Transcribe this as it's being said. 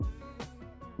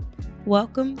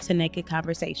Welcome to Naked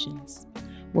Conversations,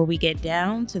 where we get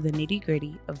down to the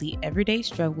nitty-gritty of the everyday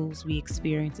struggles we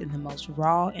experience in the most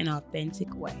raw and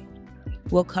authentic way.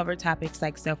 We'll cover topics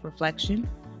like self-reflection,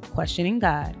 questioning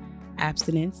God,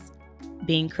 abstinence,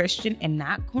 being Christian and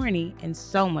not corny, and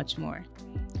so much more.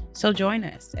 So join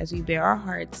us as we bare our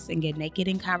hearts and get naked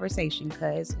in conversation,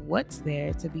 because what's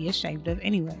there to be ashamed of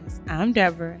anyways? I'm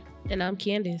Deborah. And I'm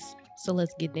Candace. So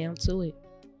let's get down to it.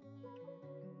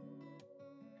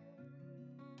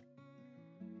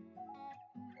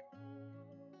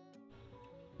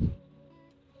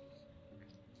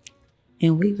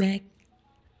 And we back.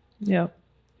 Yep.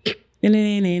 I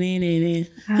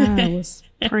I was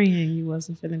praying you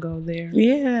wasn't finna go there.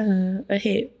 Yeah, a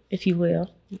hit, if you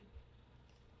will.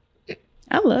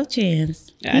 I love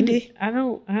Chance. I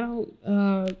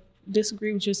don't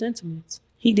disagree with your sentiments.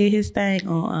 He did his thing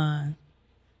on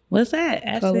what's that?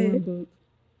 Coloring Acid? book.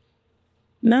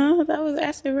 No, that was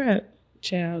Acid Rap.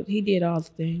 Child, he did all the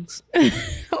things.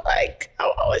 Like,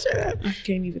 how was that? I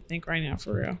can't even think right now,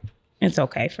 for real. It's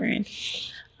okay, friend.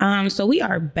 So we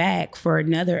are back for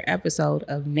another episode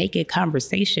of Naked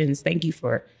Conversations. Thank you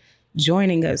for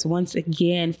joining us once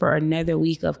again for another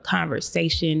week of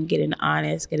conversation, getting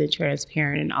honest, getting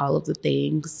transparent, and all of the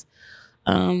things.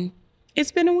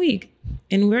 It's been a week,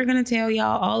 and we're going to tell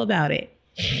y'all all about it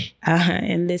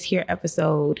in this here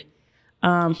episode.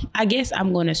 I guess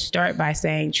I'm going to start by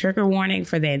saying trigger warning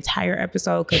for the entire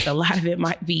episode, because a lot of it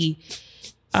might be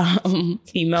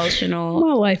emotional.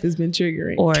 My life has been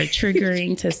triggering. Or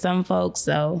triggering to some folks.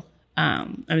 So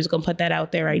I'm just going to put that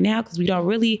out there right now, because we don't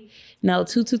really know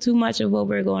too much of what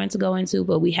we're going to go into,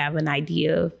 but we have an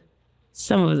idea of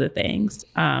some of the things.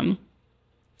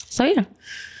 So yeah,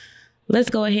 let's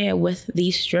go ahead with the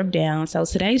strip down. So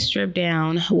today's strip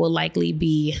down will likely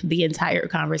be the entire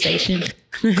conversation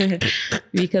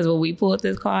because when we pulled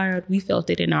this card, we felt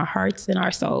it in our hearts and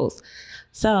our souls.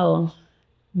 So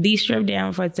the strip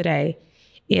down for today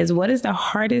is: what is the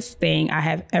hardest thing I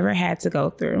have ever had to go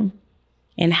through?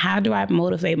 And how do I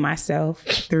motivate myself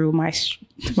through my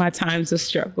times of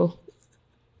struggle?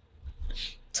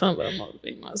 Talking about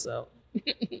motivate myself.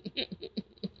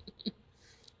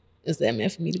 Is that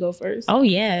meant for me to go first? Oh,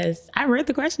 yes. I read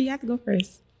the question. You have to go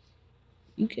first.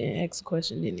 You can ask a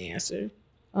question and answer.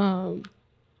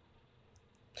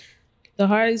 The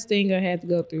hardest thing I had to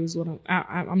go through is what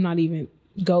I'm not even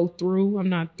go through. I'm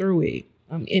not through it.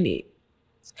 I'm in it.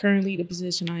 It's currently the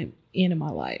position I'm in my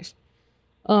life.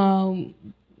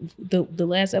 The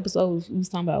last episode we was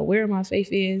talking about where my faith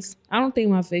is. I don't think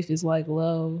my faith is like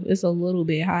low. It's a little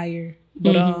bit higher.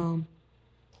 But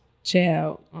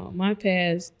child, my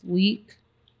past week,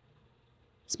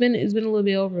 it's been a little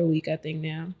bit over a week, I think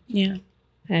now. Yeah.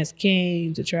 Has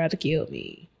came to try to kill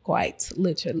me, quite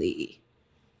literally.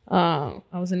 I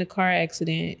was in a car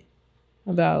accident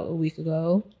about a week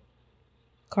ago.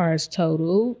 Car's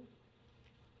totaled.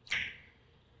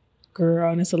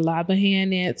 Girl, and it's a lot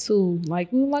behind that too.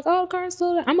 Like, we were like, oh, car's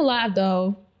totaled. I'm alive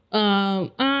though.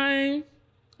 I'm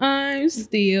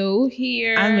still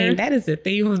here. I mean, that is the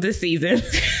theme of the season.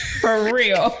 For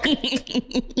real.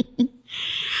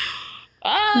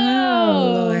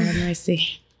 Oh, Lord have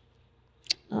mercy.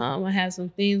 I have some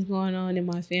things going on in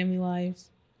my family life,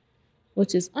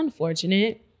 which is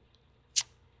unfortunate.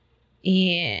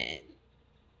 And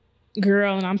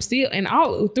girl, and I'm still, and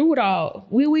all through it all,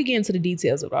 we get into the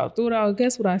details of it all. Through it all,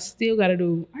 guess what I still got to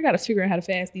do? I got to figure out how to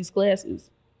pass these classes.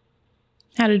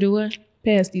 How to do what?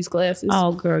 Pass these classes.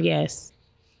 Oh, girl, yes.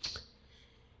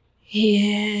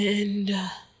 And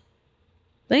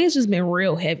things just been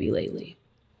real heavy lately.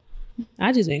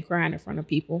 I just been crying in front of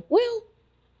people. Well,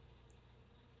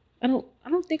 I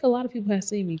don't think a lot of people have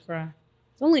seen me cry.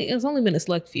 It's only been a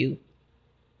select few.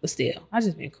 But still, I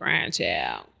just been crying,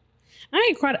 child. I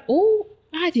ain't cried. Oh,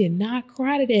 I did not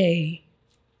cry today.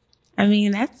 I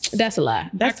mean, that's a lie.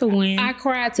 That's a win. I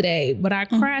cried today, but I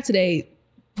cried today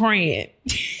praying.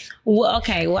 Well,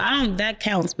 okay. Well, that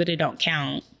counts, but it don't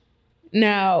count.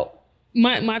 Now,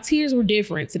 my tears were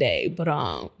different today, but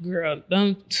girl,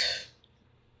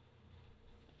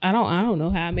 I don't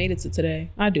know how I made it to today.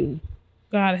 I do.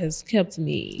 God has kept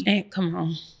me. Hey, come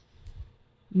on.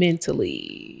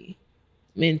 Mentally.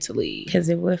 Because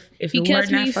if he it kept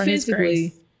were not me for physically,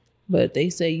 his grace. but they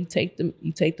say you take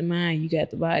the mind, you got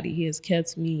the body. He has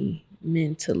kept me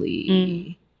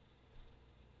mentally.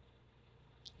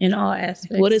 In all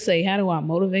aspects. What it say? How do I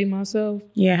motivate myself?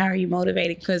 Yeah, how are you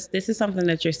motivating? Because this is something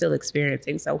that you're still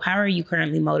experiencing. So how are you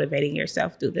currently motivating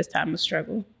yourself through this time of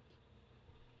struggle?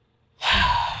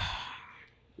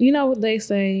 You know what they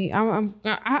say?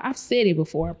 I've said it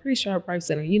before. I'm pretty sure I probably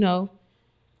said it. You know,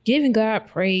 giving God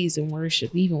praise and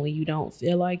worship even when you don't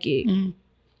feel like it. Mm.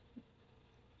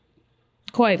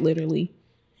 Quite literally.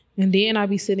 And then I'll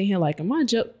be sitting here like, am I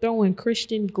throwing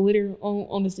Christian glitter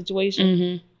on the situation?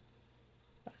 Mm-hmm.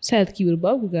 I just have to keep it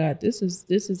above with God. This is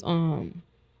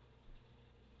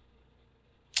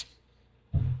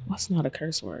what's not a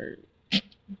curse word?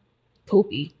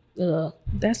 Poopy.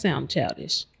 That sounds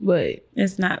childish, but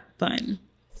It's not fun.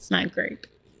 It's not great.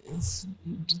 it's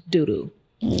doo-doo.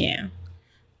 Yeah.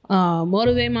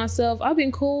 Motivate myself. I've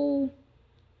been cool.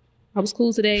 I was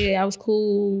cool today. I was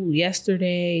cool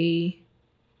yesterday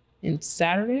and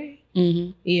Saturday.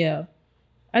 Mm-hmm. Yeah.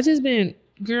 I just been,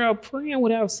 girl, praying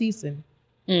without ceasing.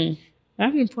 Mm.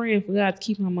 I've been praying for God to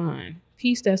keep my mind.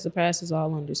 Peace that surpasses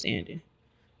all understanding.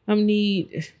 I've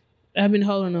been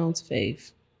holding on to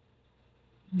faith.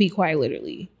 Be quite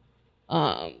literally.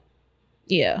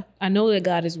 Yeah. I know that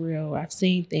God is real. I've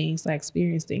seen things, I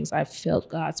experienced things. I've felt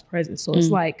God's presence. So it's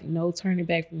like no turning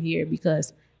back from here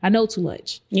because I know too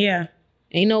much. Yeah.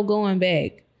 Ain't no going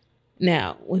back.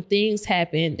 Now, when things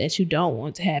happen that you don't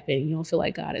want to happen, you don't feel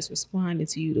like God is responding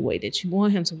to you the way that you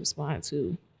want him to respond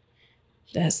to.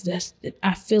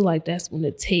 I feel like that's when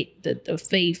the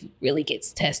faith really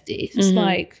gets tested. It's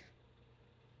like,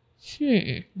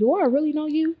 do I really know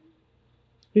you?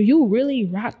 Do you really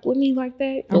rock with me like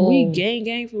that? Are we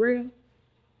gang for real?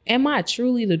 Am I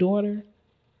truly the daughter?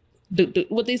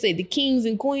 What they say, the kings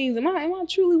and queens. Am I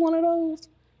truly one of those?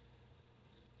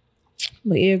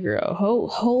 But yeah, girl,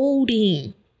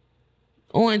 holding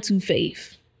on to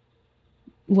faith.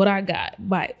 What I got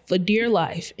for dear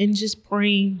life, and just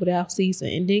praying without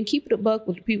ceasing, and then keep it a buck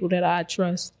with the people that I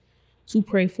trust to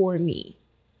pray for me,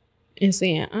 and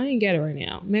saying I ain't got it right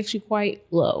now. I'm actually quite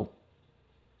lower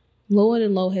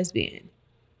than low has been,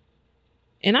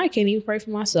 and I can't even pray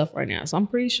for myself right now. So I'm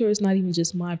pretty sure it's not even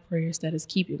just my prayers that is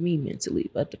keeping me mentally,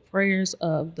 but the prayers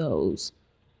of those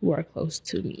who are close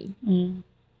to me.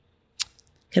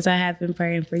 Because I have been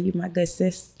praying for you, my good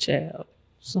sis. Child,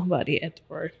 somebody at the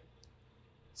word.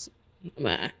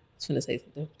 Man, I was gonna say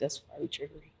something that's probably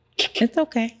triggering. It's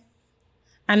okay.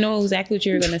 I know exactly what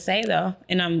you were going to say, though.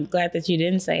 And I'm glad that you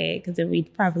didn't say it, because then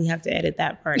we'd probably have to edit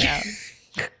that part out.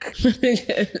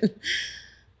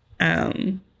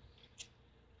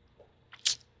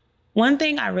 One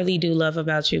thing I really do love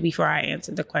about you, before I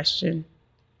answer the question,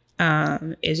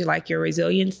 is like your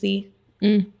resiliency.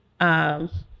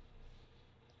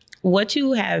 What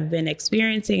you have been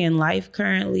experiencing in life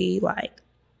currently, like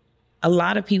a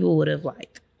lot of people would have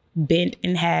like bent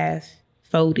in half,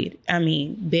 been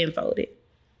folded.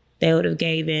 They would have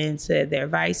gave in to their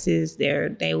vices.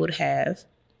 They would have,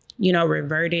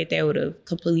 reverted. They would have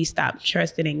completely stopped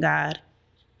trusting in God.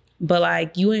 But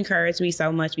like, you encourage me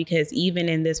so much, because even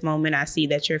in this moment, I see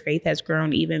that your faith has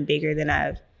grown even bigger than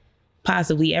I've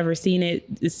possibly ever seen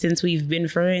it since we've been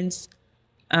friends.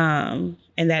 And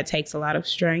that takes a lot of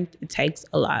strength. It takes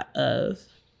a lot of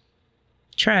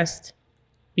trust,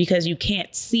 because you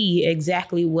can't see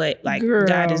exactly what Girl,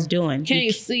 God is doing.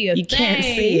 Can't see a thing. You can't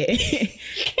see it.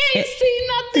 Can't see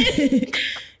nothing.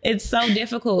 It's so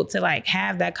difficult to like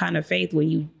have that kind of faith when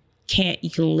you can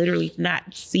literally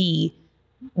not see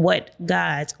what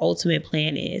God's ultimate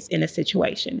plan is in a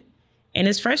situation. And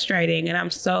it's frustrating. And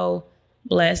I'm so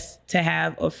blessed to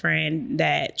have a friend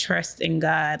that trusts in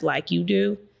God like you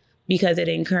do, because it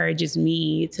encourages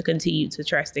me to continue to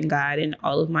trust in God in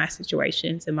all of my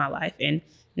situations in my life, and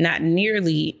not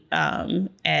nearly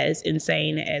as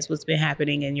insane as what's been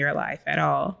happening in your life at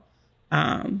all.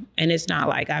 And it's not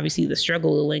like obviously the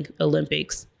struggle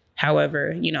Olympics.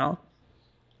 However,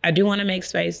 I do want to make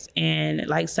space and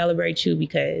like celebrate you,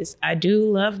 because I do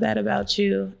love that about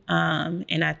you.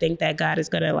 And I think that God is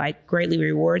going to like greatly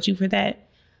reward you for that,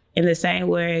 in the same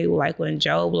way, like when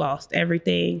Job lost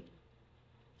everything,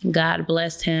 God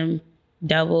blessed him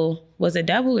double. Was it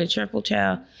double or triple,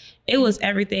 child? It was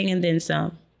everything and then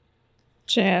some.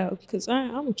 Child, because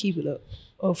I'm going to keep it up.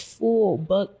 A full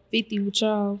 $150 with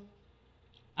y'all.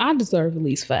 I deserve at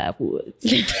least 5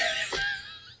 woods.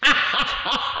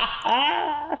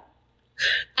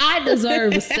 I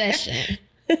deserve a session.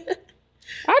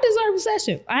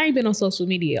 I ain't been on social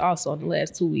media also in the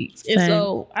last 2 weeks. Same. And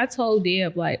so I told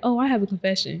Deb, like, I have a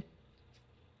confession.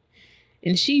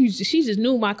 And she just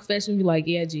knew my confession, be like,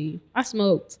 yeah, G, I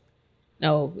smoked.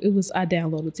 No, it was, I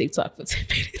downloaded TikTok for 10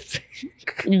 minutes.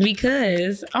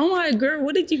 Because, oh my girl,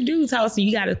 what did you do, Tulsa?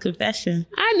 You got a confession.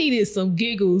 I needed some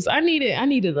giggles. I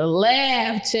needed a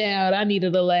laugh, child. I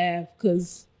needed a laugh,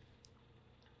 because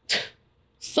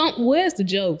where's the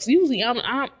jokes? Usually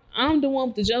I'm the one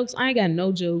with the jokes. I ain't got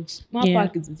no jokes. My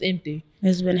pockets is empty.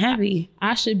 It's been heavy.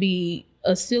 I should be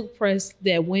a silk press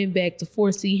that went back to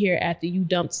 4C hair after you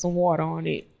dumped some water on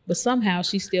it. But somehow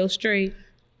she's still straight.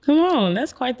 Come on,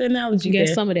 that's quite the analogy. You got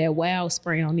there. some of that wild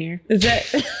spray on there. Is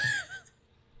that?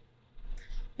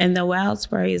 And the wild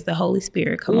spray is the Holy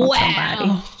Spirit. Come on,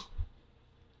 somebody.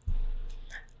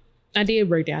 I did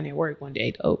break down at work one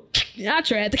day, though. I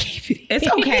tried to keep it. It's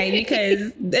okay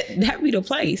because that be the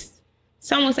place.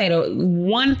 Someone say the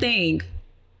one thing,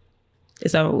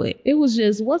 it's over with. It was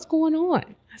just, what's going on?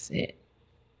 I said,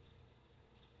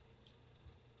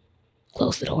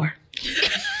 close the door.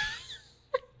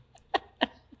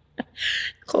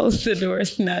 Close the door,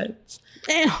 it's nuts.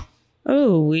 Damn.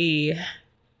 Oh,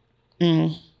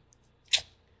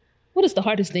 What is the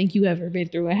hardest thing you ever been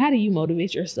through, and how do you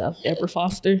motivate yourself, Deborah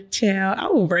Foster? Child, I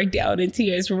will break down in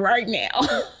tears right now.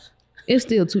 It's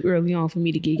still too early on for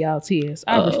me to get y'all tears.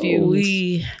 I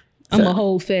refuse. I'm going to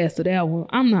hold fast to that one.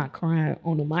 I'm not crying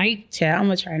on the mic. Child, I'm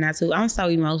going to try not to. I'm so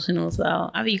emotional,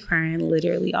 so I be crying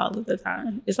literally all of the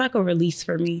time. It's like a release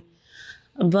for me.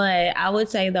 But I would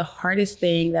say the hardest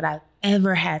thing that I've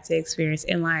ever had to experience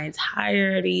in my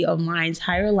entirety of my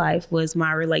entire life was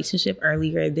my relationship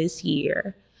earlier this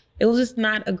year. It was just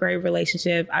not a great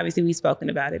relationship. Obviously, we've spoken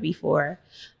about it before.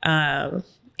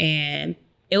 And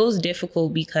it was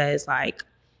difficult because, like,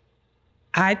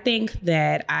 I think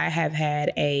that I have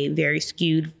had a very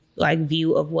skewed, like,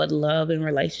 view of what love and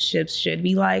relationships should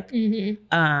be like.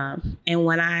 Mm-hmm. And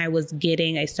when I was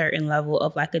getting a certain level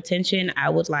of, like, attention, I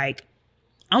would, like,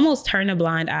 almost turn a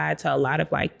blind eye to a lot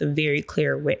of, like, the very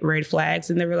clear red flags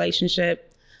in the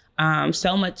relationship.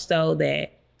 So much so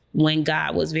that when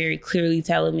God was very clearly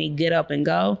telling me, get up and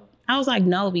go, I was like,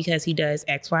 no, because he does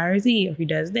X, Y, or Z, or he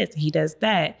does this, he does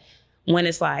that. When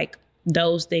it's like,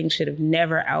 those things should have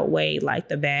never outweighed, like,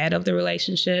 the bad of the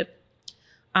relationship.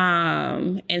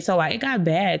 And so, like, it got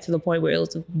bad to the point where it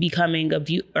was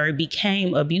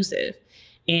became abusive.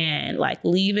 And, like,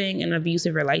 leaving an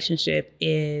abusive relationship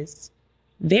is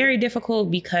very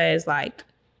difficult because, like,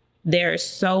 there's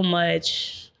so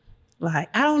much, like,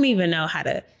 I don't even know how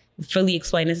to fully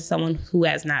explain this to someone who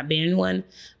has not been in one,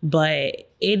 but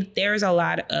there's a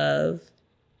lot of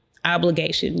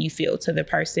obligation you feel to the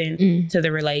person, to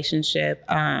the relationship.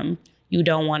 You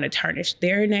don't want to tarnish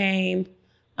their name.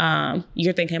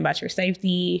 You're thinking about your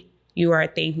safety. You are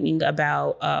thinking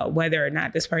about whether or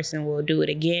not this person will do it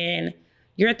again.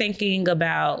 You're thinking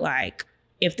about, like,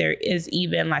 if there is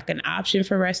even, like, an option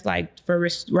for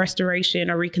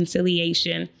restoration or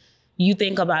reconciliation. You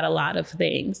think about a lot of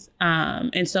things.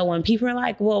 And so when people are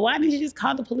like, well, why didn't you just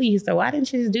call the police? Or why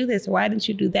didn't you just do this? Or why didn't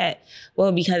you do that?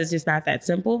 Well, because it's just not that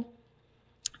simple.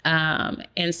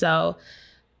 And so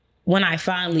when I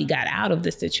finally got out of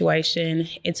the situation,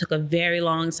 it took a very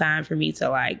long time for me to,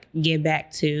 like, get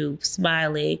back to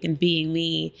smiling and being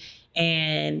me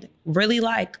and really,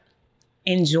 like,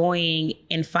 enjoying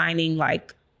and finding,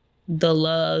 like, the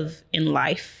love in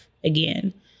life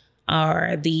again,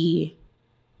 or the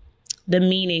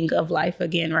meaning of life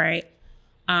again, right?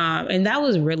 And that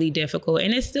was really difficult,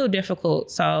 and it's still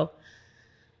difficult. So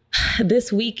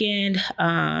this weekend,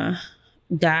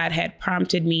 God had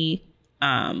prompted me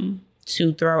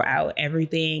to throw out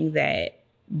everything that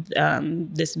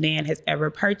this man has ever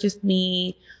purchased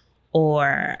me,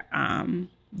 or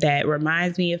that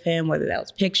reminds me of him, whether that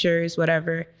was pictures,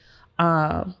 whatever.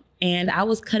 And I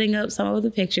was cutting up some of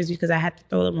the pictures because I had to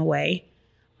throw them away.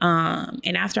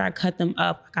 And after I cut them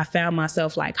up, I found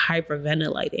myself, like,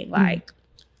 hyperventilating, like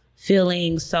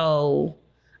feeling so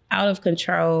out of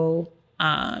control,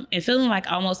 and feeling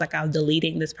like almost like I was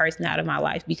deleting this person out of my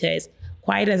life, because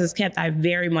quiet as it's kept, I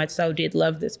very much so did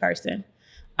love this person.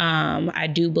 I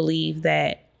do believe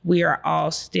that we are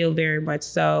all still very much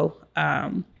so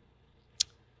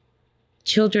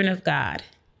children of God,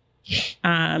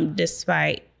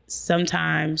 despite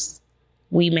sometimes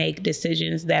we make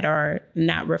decisions that are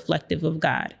not reflective of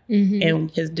God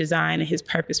and his design and his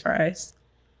purpose for us.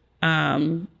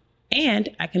 And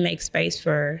I can make space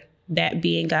for that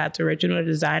being God's original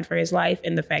design for his life,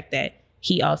 and the fact that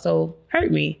he also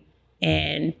hurt me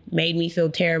and made me feel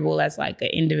terrible as, like, an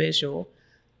individual.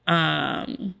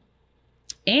 And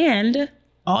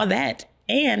all that.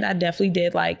 And I definitely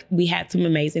did, like, we had some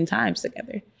amazing times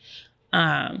together.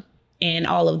 And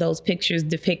all of those pictures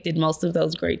depicted most of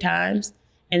those great times.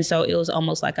 And so it was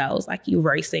almost like I was, like,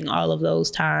 erasing all of those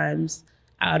times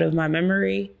out of my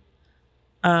memory.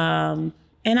 And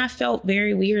I felt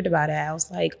very weird about it. I was,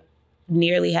 like,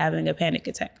 nearly having a panic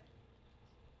attack.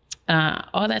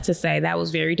 All that to say, that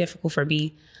was very difficult for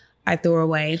me. I threw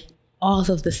away all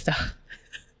of the stuff.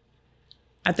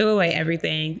 I threw away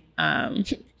everything.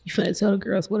 You finna tell the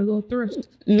girls what to go through.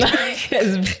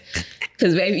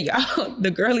 Because, baby, y'all,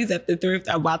 the girlies at the thrift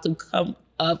are about to come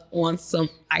up on some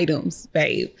items,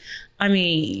 babe. I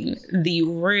mean, the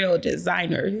real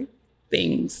designer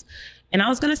things. And I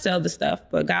was going to sell the stuff,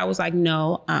 but God was like,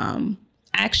 no,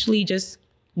 actually just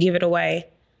give it away.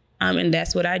 And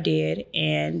that's what I did.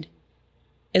 And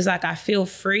it's like I feel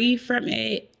free from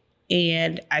it,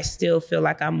 and I still feel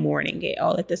like I'm mourning it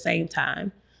all at the same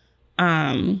time.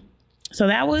 So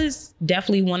that was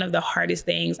definitely one of the hardest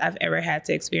things I've ever had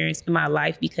to experience in my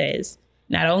life, because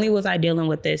not only was I dealing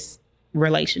with this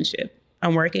relationship,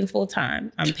 I'm working full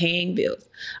time, I'm paying bills,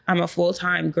 I'm a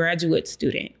full-time graduate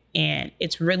student, and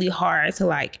it's really hard to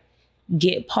like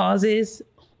get pauses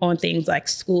on things like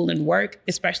school and work,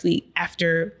 especially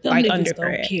after like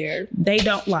undergrad. Don't care. They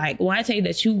don't like, when I tell you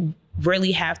that you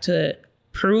really have to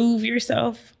prove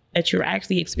yourself that you're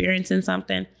actually experiencing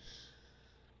something.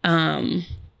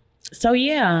 So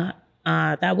yeah,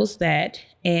 that was that.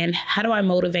 And how do I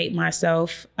motivate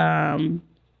myself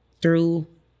through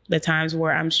the times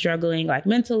where I'm struggling like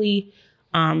mentally?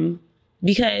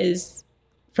 Because,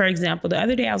 for example, the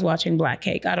other day I was watching Black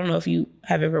Cake. I don't know if you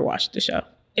have ever watched the show.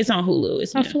 It's on Hulu.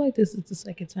 I feel like this is the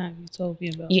second time you told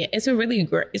me about it. Yeah, it's a really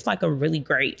great, it's like a really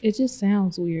great. It just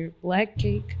sounds weird. Black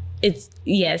Cake.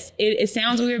 It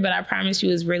sounds weird, but I promise you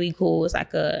it's really cool. It's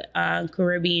like a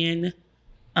Caribbean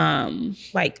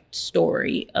like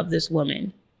story of this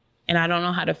woman. And I don't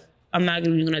know I'm not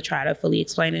even going to try to fully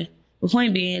explain it. The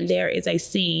point being, there is a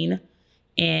scene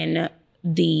in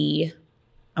the,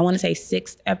 I want to say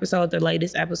 6th episode, the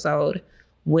latest episode,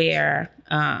 where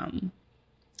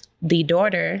the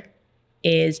daughter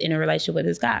is in a relationship with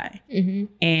this guy. Mm-hmm.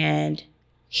 And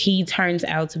he turns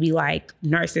out to be like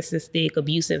narcissistic,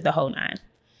 abusive, the whole nine.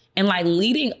 And like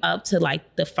leading up to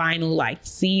like the final like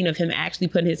scene of him actually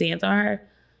putting his hands on her,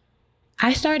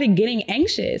 I started getting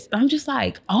anxious. I'm just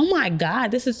like, oh my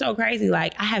God, this is so crazy.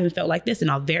 Like, I haven't felt like this in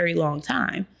a very long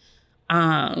time.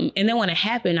 And then when it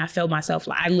happened, I felt myself,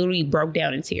 like I literally broke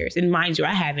down in tears. And mind you,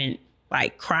 I haven't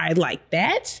like cried like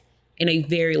that in a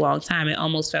very long time. It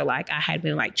almost felt like I had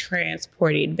been like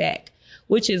transported back,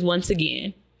 which is once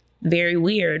again, very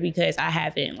weird because I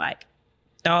haven't like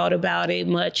thought about it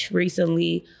much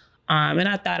recently. And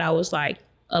I thought I was like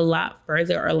a lot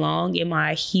further along in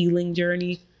my healing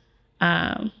journey.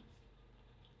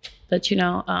 But you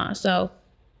know, so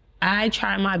I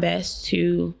try my best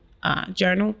to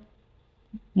journal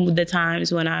the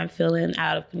times when I'm feeling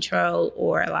out of control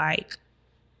or like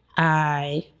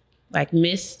I like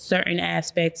miss certain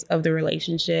aspects of the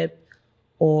relationship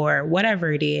or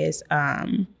whatever it is.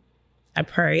 I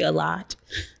pray a lot.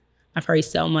 I pray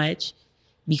so much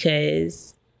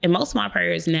because, and most of my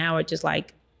prayers now are just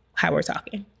like how we're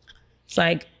talking. It's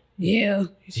like, yeah,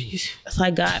 it's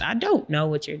like, God, I don't know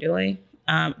what you're doing.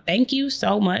 Thank you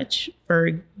so much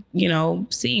for, you know,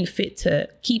 seeing fit to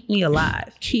keep me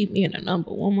alive. Keep me in a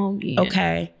number one more again.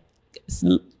 Okay. It's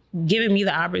giving me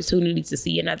the opportunity to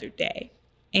see another day.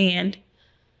 And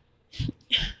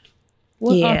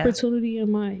what opportunity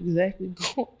am I exactly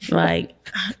going for? Like,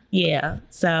 yeah.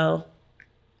 So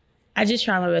I just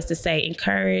try my best to stay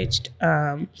encouraged,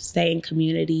 stay in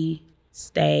community,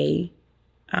 stay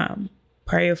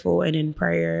prayerful and in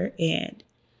prayer, and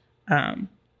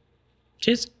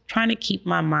just trying to keep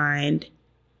my mind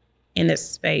in a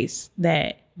space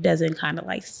that doesn't kind of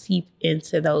like seep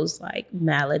into those like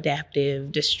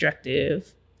maladaptive,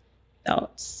 destructive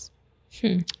thoughts.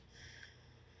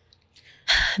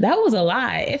 That was a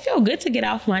lot. It felt good to get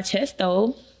off my chest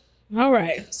though. All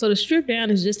right. So the strip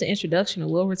down is just the introduction of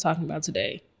what we're talking about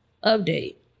today.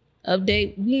 Update. We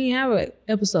didn't have an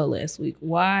episode last week.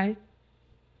 Why?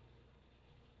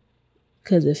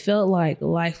 Because it felt like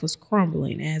life was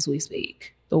crumbling as we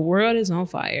speak. The world is on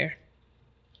fire.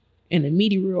 And a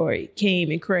meteoroid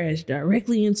came and crashed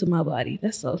directly into my body.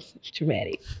 That's so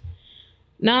traumatic.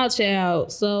 Now,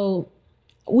 child, so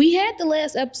we had the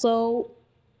last episode.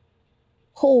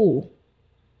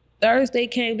 Thursday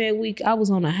came that week, I was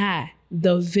on a high.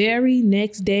 The very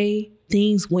next day,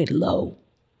 things went low.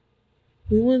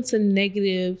 We went to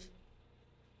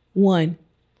 -1.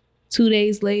 2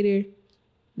 days later,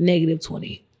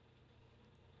 -20.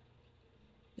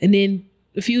 And then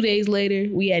a few days later,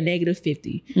 we had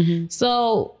 -50. Mm-hmm.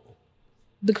 So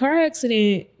the car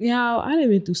accident, y'all, I done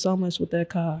been through so much with that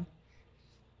car.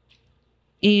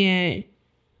 And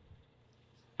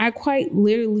I quite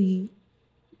literally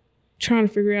trying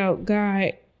to figure out,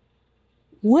 God,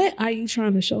 what are you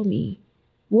trying to show me?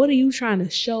 What are you trying to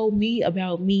show me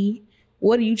about me?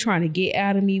 What are you trying to get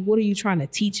out of me? What are you trying to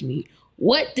teach me?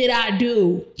 What did I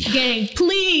do? Gang,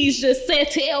 please just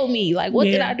tell me. Like, what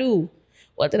did I do?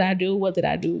 What did I do? What did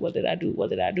I do? What did I do? What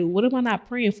did I do? What am I not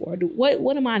praying for?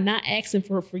 What am I not asking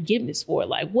for forgiveness for?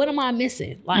 Like, what am I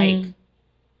missing? Like,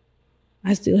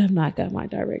 I still have not got my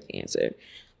direct answer.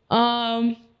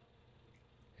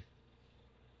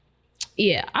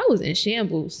 Yeah, I was in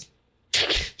shambles.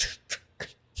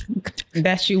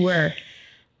 That you were.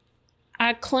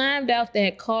 I climbed out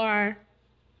that car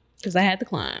because I had to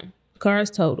climb. The car is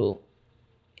totaled.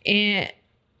 And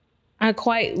I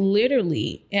quite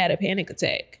literally had a panic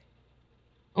attack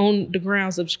on the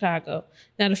grounds of Chicago.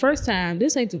 Now, the first time,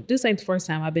 this ain't the first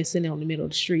time I've been sitting on the middle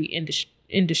of the street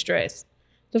in distress.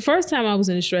 The first time I was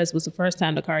in distress was the first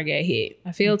time the car got hit.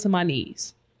 I fell to my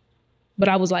knees, but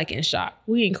I was like in shock.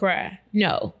 We didn't cry.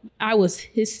 No, I was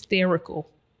hysterical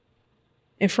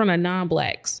in front of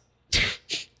non-blacks.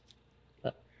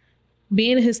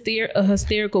 Being a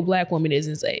hysterical Black woman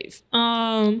isn't safe.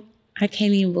 I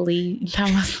can't even believe you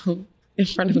talking about in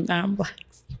front of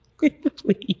non-blacks.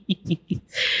 Please.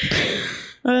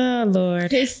 Oh,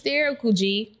 Lord. Hysterical,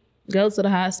 G. Go to the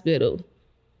hospital.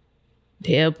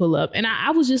 They'll pull up. And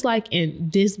I was just like in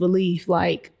disbelief,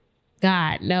 like,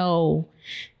 God, no.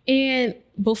 And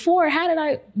before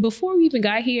we even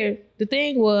got here, the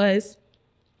thing was,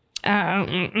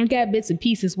 I got bits and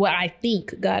pieces what I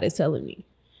think God is telling me.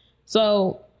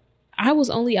 So I was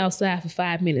only outside for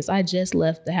 5 minutes. I just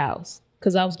left the house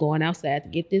because I was going outside to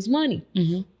get this money.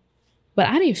 Mm-hmm. But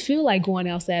I didn't feel like going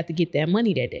outside to get that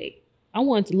money that day. I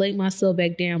wanted to lay myself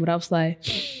back down, but I was like,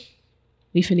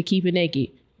 we finna keep it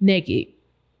naked.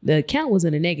 The account was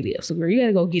in the negative. So girl, you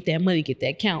gotta go get that money, get that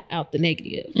account out the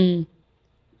negative. Mm.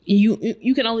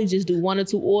 You can only just do 1 or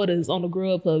 2 orders on the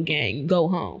Grubhub gang, go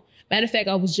home. Matter of fact,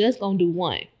 I was just gonna do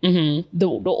one. Mm-hmm. The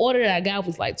order that I got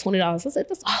was like $20. I said,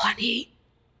 that's all I need.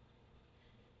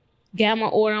 Got my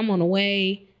order, I'm on the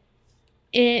way.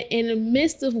 And in the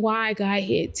midst of why I got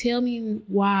hit, tell me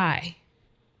why.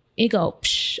 It go,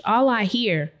 psh, all I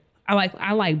hear,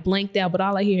 I blanked out, but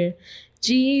all I hear,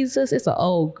 Jesus, it's an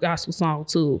old gospel song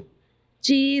too.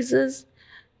 Jesus,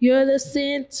 you're the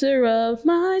center of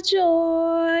my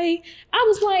joy. I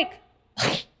was like,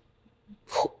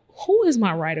 who is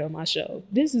my writer of my show?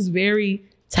 This is very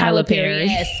Tyler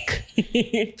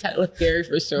Perry-esque. Tyler Perry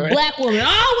for sure. Black woman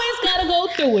always gotta go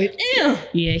through it.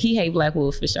 Yeah, he hate Black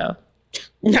women for sure.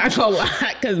 Not gonna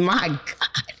lie, because my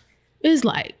God. It's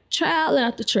like trial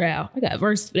after trial. I got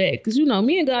verses for that. Because, you know,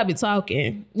 me and God been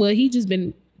talking. Well, he just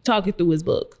been talking through his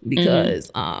book. Because,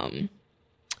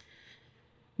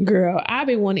 girl, I've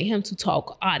been wanting him to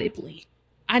talk audibly.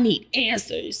 I need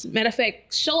answers. Matter of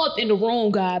fact, show up in the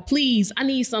room, God, please. I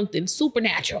need something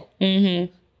supernatural.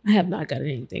 Mm-hmm. I have not gotten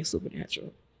anything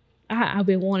supernatural. I've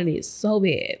been wanting it so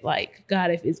bad. Like,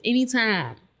 God, if it's any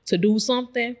time to do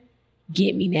something,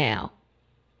 get me now.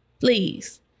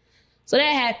 Please. So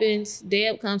that happens.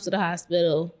 Deb comes to the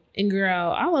hospital. And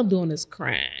girl, all I'm doing is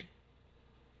crying.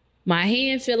 My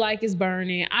hand feel like it's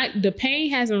burning. The pain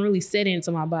hasn't really set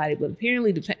into my body, but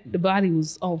apparently the body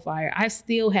was on fire. I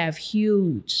still have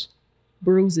huge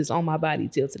bruises on my body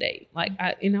till today. Like,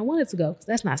 I wanted to go because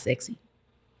that's not sexy.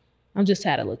 I'm just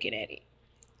tired of looking at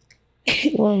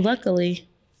it. Well, luckily.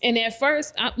 And at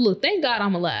first, look, thank God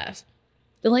I'm alive.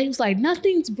 The lady was like,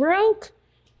 nothing's broke.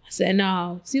 I said,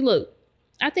 no. See, look,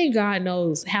 I think God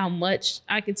knows how much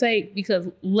I can take because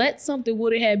let something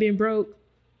would have been broke.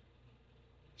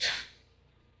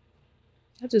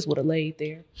 I just would have laid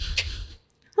there.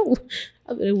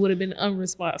 It would have been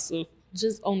unresponsive,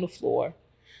 just on the floor.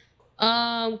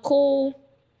 Cool.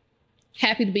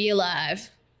 Happy to be alive.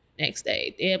 Next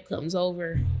day, Deb comes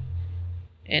over,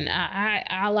 and I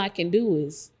all I can do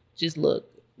is just look.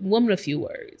 Woman, a few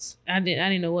words. I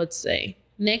didn't know what to say.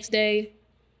 Next day,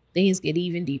 things get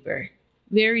even deeper,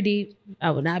 very deep. I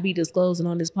will not be disclosing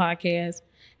on this podcast,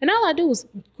 and all I do was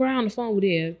cry on the phone with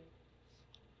Deb.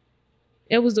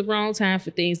 It was the wrong time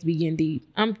for things to be getting deep.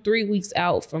 I'm 3 weeks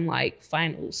out from like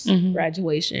finals,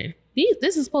 graduation.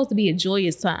 This is supposed to be a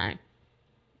joyous time.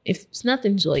 If it's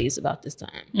nothing joyous about this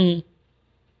time.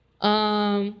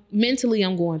 Mentally,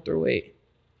 I'm going through it.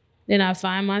 Then I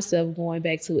find myself going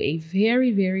back to a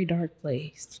very, very dark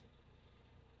place.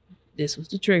 This was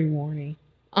the trigger warning.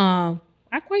 I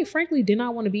quite frankly did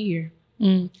not want to be here.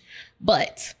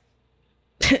 But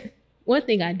one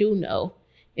thing I do know,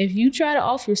 if you try to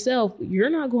off yourself, you're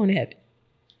not going to heaven.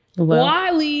 Well,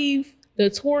 why leave the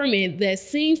torment that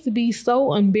seems to be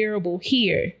so unbearable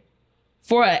here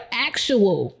for an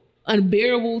actual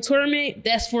unbearable torment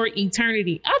that's for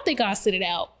eternity? I think I'll sit it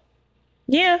out.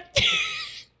 Yeah.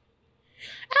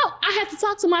 I had to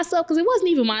talk to myself because it wasn't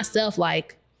even myself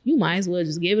like, you might as well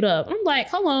just give it up. I'm like,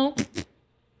 hold on.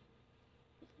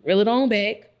 Reel it on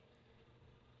back.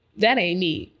 That ain't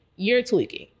me. you're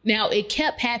tweaking. Now it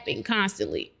kept happening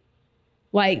constantly.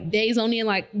 Like days on end,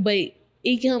 like, but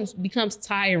it becomes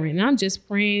tiring. And I'm just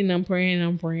praying. And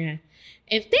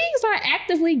things are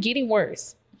actively getting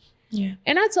worse. Yeah.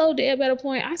 And I told Deb at a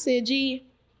point, I said, G,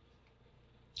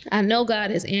 I know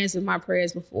God has answered my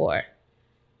prayers before,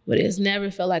 but it's never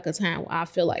felt like a time where I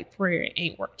feel like prayer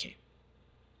ain't working.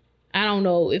 I don't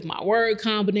know if my word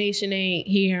combination ain't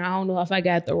here. I don't know if I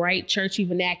got the right churchy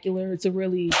vernacular to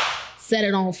really set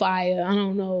it on fire. I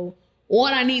don't know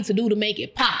what I need to do to make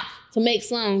it pop, to make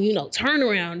some, turn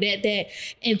around that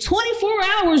in 24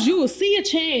 hours, you will see a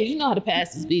change. You know how the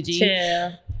pastors be, G.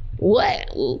 Yeah.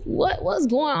 What's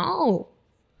going on?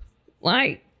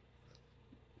 Like,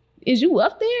 is you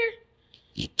up there?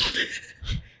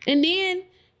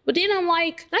 But then I'm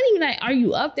like, not even like, are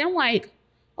you up there? I'm like,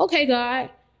 okay, God,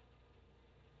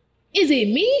 is it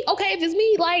me? Okay, if it's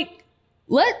me, like,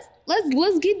 let's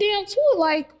get down to it.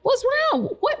 Like, what's wrong?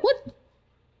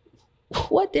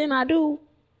 What didn't I do?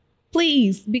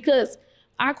 Please, because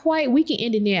we can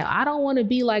end it now. I don't want to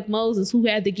be like Moses, who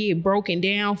had to get broken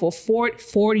down for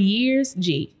 40 years.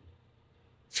 Gee,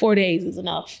 4 days is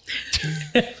enough.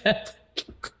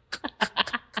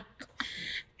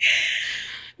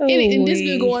 And this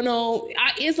been going on.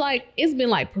 It's been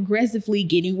like progressively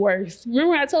getting worse.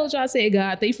 Remember I told you, I said,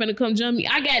 God, they finna come jump me.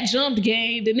 I got jumped,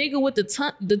 gang. The nigga with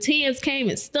the Tims came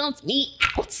and stumped me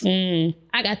out.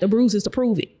 I got the bruises to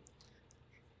prove it.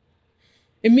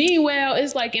 And meanwhile,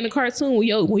 it's like in a cartoon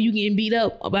when you getting beat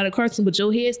up about a cartoon, but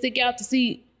your head stick out to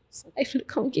see somebody finna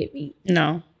come get me.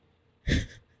 No.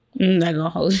 I'm not gonna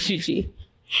hold you, G.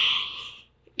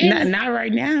 Not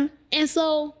right now.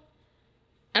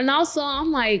 And also,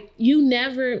 I'm like,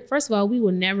 first of all, we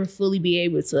will never fully be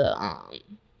able to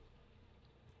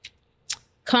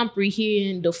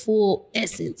comprehend the full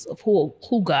essence of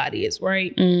who God is,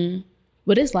 right? Mm.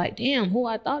 But it's like, damn, who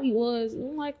I thought he was. And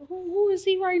I'm like, who is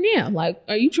he right now? Like,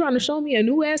 are you trying to show me a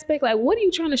new aspect? Like, what are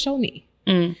you trying to show me?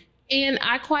 Mm. And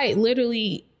I quite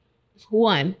literally,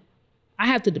 I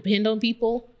have to depend on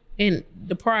people, and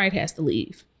the pride has to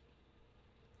leave.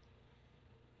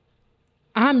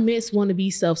 I want to be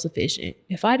self-sufficient.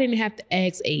 If I didn't have to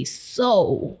ask a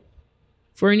soul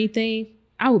for anything,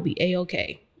 I would be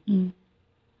A-okay. Mm.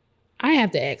 I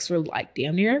have to ask for like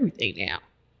damn near everything now.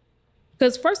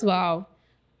 Because first of all,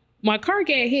 my car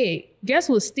got hit. Guess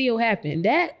what still happened?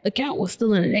 That account was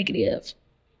still in a negative.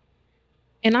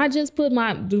 And I just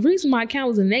the reason my account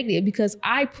was in negative because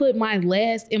I put my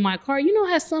last in my car. You know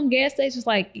how some gas stations,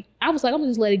 like, I was like, I'm gonna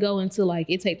just let it go until like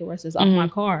it take the rest of this off my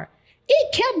car.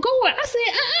 It kept going. I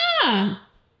said,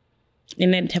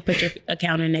 And then to put your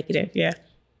account in negative. Yeah.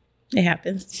 It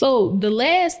happens. So the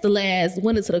last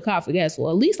went into the car for gas. Well,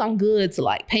 at least I'm good to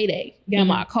like payday. Got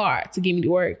my car to get me to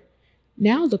work.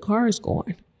 Now the car is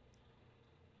going.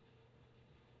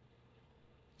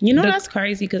 That's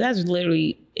crazy because it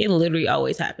literally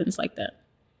always happens like that.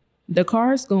 The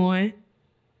car is going.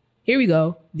 Here we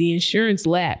go. The insurance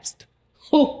lapsed.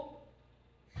 Oh.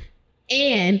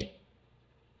 And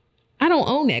I don't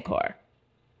own that car.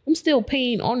 I'm still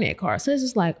paying on that car. So it's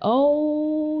just like,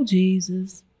 oh,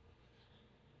 Jesus.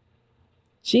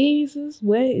 Jesus,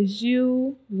 where is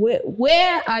you?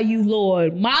 Where are you,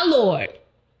 Lord? My Lord.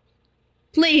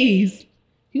 Please.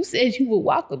 You said you would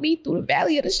walk with me through the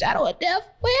valley of the shadow of death.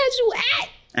 Where's you at?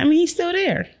 I mean, he's still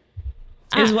there.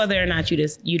 It's whether or not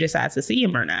you decide to see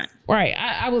him or not. Right.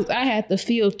 I had to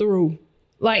feel through.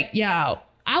 Like, y'all,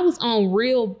 I was on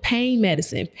real pain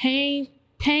medicine. Pain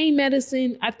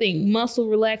medicine, I think muscle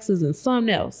relaxers and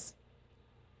something else.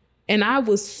 And I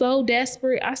was so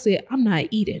desperate. I said, I'm not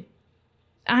eating.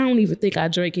 I don't even think I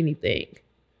drank anything.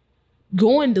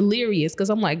 Going delirious because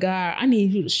I'm like, God, I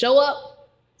need you to show up.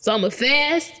 So I'm a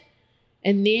fast.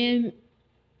 And then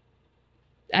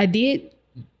I did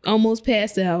almost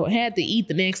pass out. I had to eat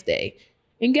the next day.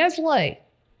 And guess what?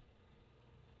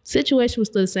 Situation was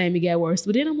still the same. It got worse.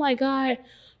 But then I'm like, God,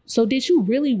 so did you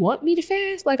really want me to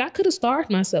fast? Like, I could have starved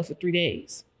myself for 3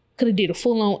 days. Could have did a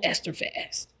full-on Esther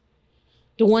fast.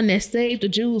 The one that saved the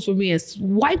Jews from being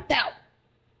wiped out.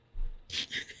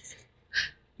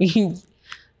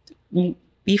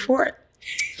 Before it.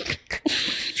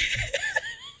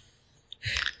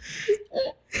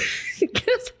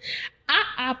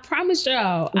 I promise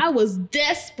y'all, I was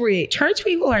desperate. Church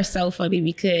people are so funny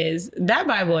because that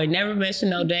Bible had never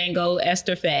mentioned no dang old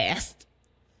Esther fast.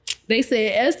 They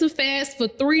said Esther fast for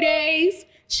 3 days.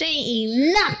 She ain't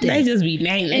eat nothing. They just be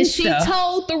naming and stuff. She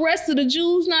told the rest of the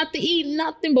Jews not to eat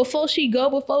nothing before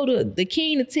the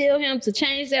king to tell him to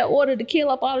change that order to kill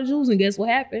up all the Jews. And guess what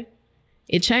happened?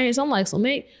 It changed. I'm like, so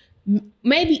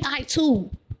maybe I too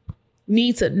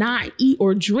need to not eat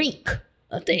or drink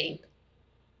a thing.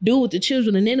 Do what the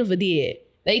children of Nineveh did.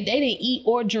 They didn't eat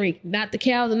or drink, not the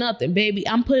cows or nothing, baby.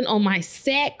 I'm putting on my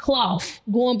sackcloth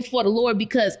going before the Lord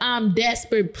because I'm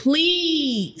desperate.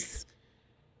 Please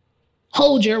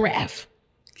hold your wrath.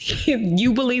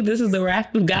 You believe this is the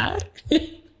wrath of God? I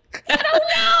don't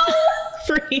know.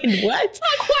 Friend, what?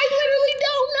 I quite literally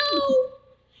don't know.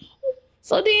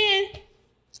 So then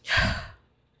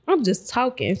I'm just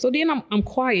talking. So then I'm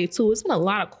quiet too. It's been a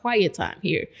lot of quiet time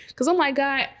here. Cause I'm like,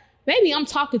 God, maybe I'm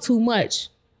talking too much.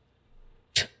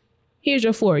 Here's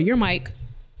your floor, your mic.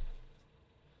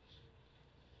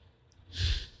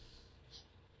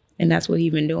 And that's what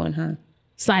he's been doing, huh?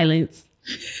 Silence.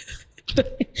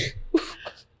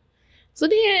 So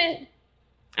then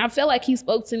I felt like he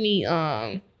spoke to me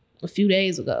a few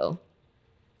days ago.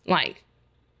 Like,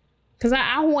 because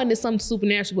I wanted something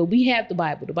supernatural, but we have the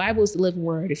Bible. The Bible is the living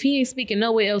word. If he ain't speaking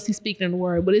nowhere else, he's speaking in the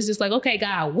word. But it's just like, okay,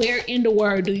 God, where in the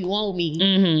word do you want me?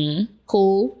 Mm-hmm.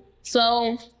 Cool.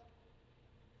 So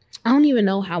I don't even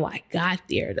know how I got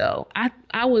there, though.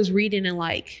 I was reading in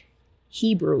like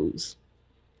Hebrews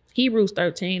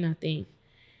 13, I think.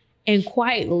 And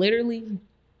quite literally,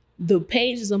 the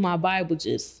pages of my Bible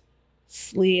just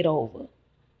slid over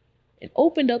and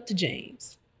opened up to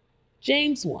James.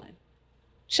 James 1.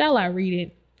 Shall I read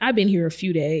it? I've been here a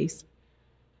few days.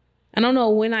 I don't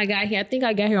know when I got here. I think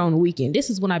I got here on the weekend.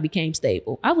 This is when I became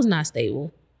stable. I was not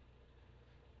stable.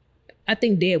 I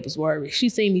think Deb was worried. She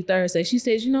seen me Thursday. She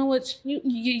says, you know what?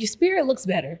 Your spirit looks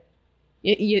better.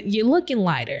 You're looking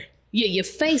lighter. Your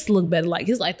face looked better. Like,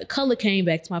 it's like the color came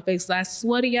back to my face. So I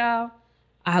swear to y'all,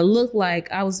 I looked like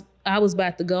I was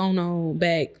about to go on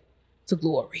back to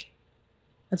glory.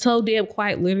 I told Deb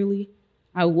quite literally,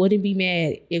 I wouldn't be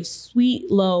mad if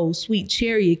sweet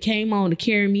chariot came on to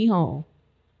carry me home.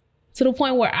 To the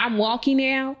point where I'm walking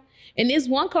now, and this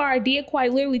one car did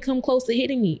quite literally come close to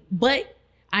hitting me. But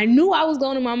I knew I was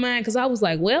going in my mind because I was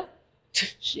like, well,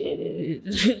 shit,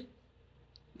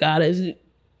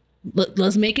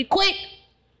 let's make it quick.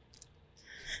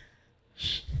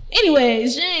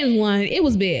 Anyways, James 1, it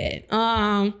was bad.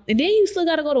 And then you still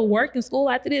got to go to work and school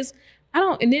after this. I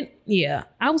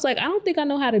was like, I don't think I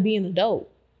know how to be an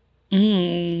adult.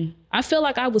 I feel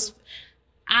like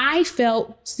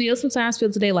still sometimes feel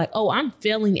today like, oh, I'm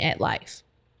failing at life.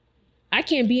 I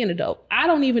can't be an adult. I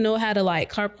don't even know how to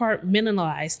like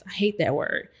compartmentalize. I hate that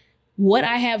word. What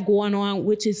I have going on,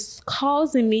 which is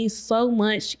causing me so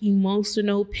much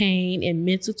emotional pain and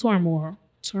mental turmoil.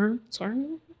 Turmoil?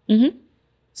 Mm-hmm.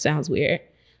 Sounds weird.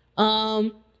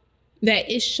 That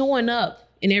is showing up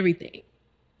in everything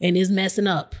and is messing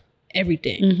up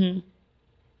everything. Mm-hmm.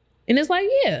 And it's like,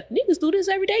 yeah, niggas do this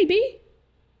every day, B.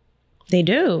 They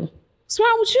do. What's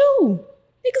wrong with you?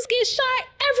 Niggas get shot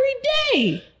every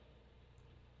day.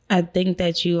 I think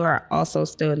that you are also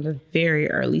still in the very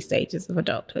early stages of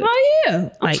adulthood. Oh, yeah.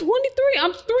 I'm 23.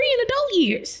 I'm 3 in adult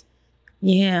years.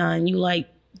 Yeah, and you like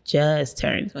just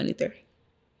turned 23.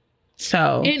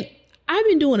 So. And I've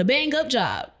been doing a bang up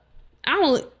job.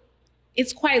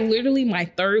 It's quite literally my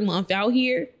 3rd month out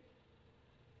here.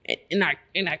 And I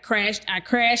crashed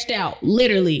out.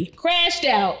 Literally crashed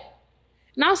out.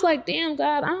 And I was like, damn,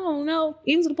 God, I don't know.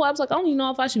 Even to the point I was like, I don't even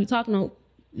know if I should be talking on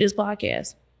this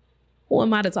podcast. Who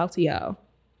am I to talk to y'all?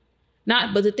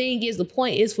 But the thing is, the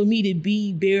point is for me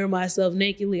to bare myself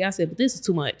nakedly. I said, but this is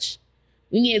too much.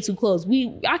 We get too close.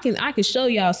 I can show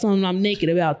y'all something I'm naked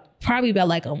about, probably about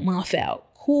like a month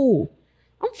out. Cool.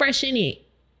 I'm fresh in it.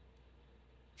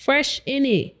 Fresh in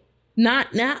it. Not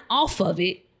off of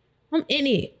it. I'm in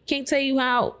it. Can't tell you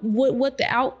what the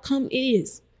outcome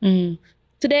is. Mm-hmm.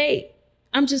 Today,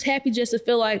 I'm just happy just to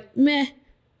feel like, meh,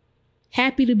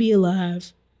 happy to be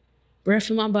alive.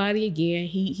 Breath in my body again.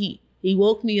 He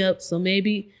woke me up, so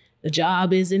maybe the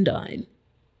job isn't done.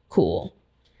 Cool.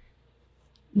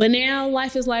 But now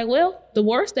life is like, well, the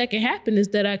worst that can happen is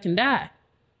that I can die.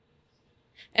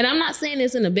 And I'm not saying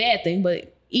this in a bad thing,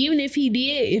 but even if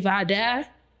I die,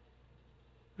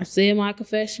 I said my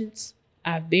confessions.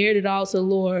 I bared it all to the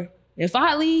Lord. If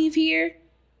I leave here,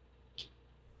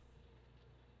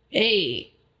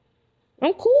 hey,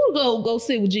 I'm cool to go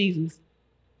sit with Jesus.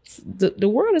 The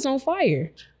world is on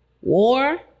fire.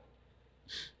 War.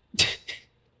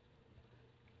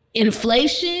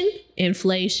 Inflation,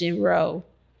 bro.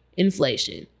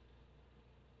 Inflation.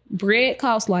 Bread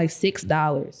costs like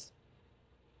 $6.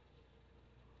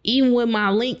 Even with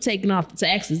my link taking off the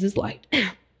taxes, it's like,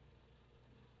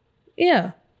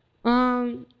 yeah.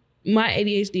 My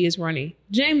ADHD is running.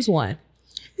 James 1.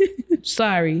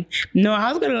 Sorry. No, I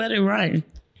was going to let it run.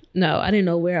 No, I didn't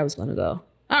know where I was going to go.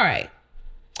 All right.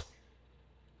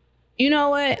 You know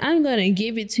what? I'm going to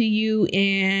give it to you.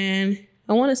 And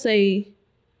I want to say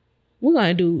we're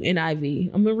going to do NIV.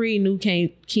 I'm going to read New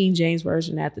King James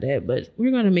Version after that, but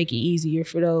we're going to make it easier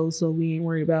for those so we ain't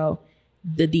worried about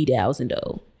the D-Dows and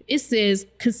though. It says,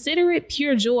 consider it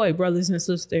pure joy, brothers and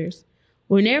sisters,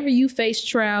 whenever you face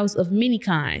trials of many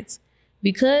kinds,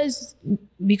 because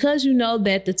you know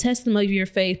that the testimony of your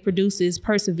faith produces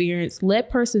perseverance.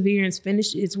 Let perseverance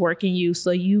finish its work in you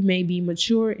so you may be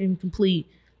mature and complete,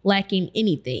 lacking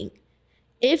anything.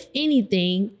 If any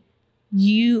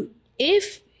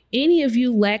of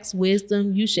you lacks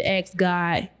wisdom, you should ask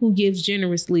God, who gives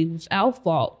generously without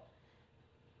fault.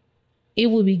 It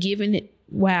will be given it.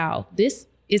 Wow, this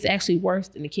is actually worse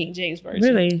than the King James Version.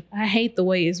 Really? I hate the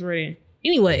way it's written.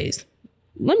 Anyways,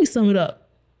 let me sum it up.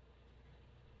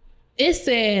 It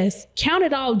says, count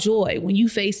it all joy when you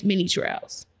face many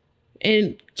trials.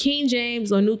 In King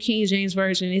James or New King James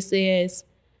Version, it says,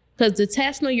 because the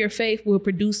testing of your faith will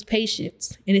produce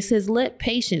patience. And it says, let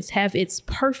patience have its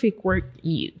perfect work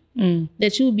in you,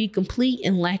 that you will be complete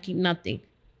and lacking nothing.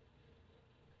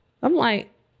 I'm like,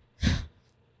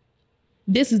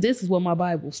 this is what my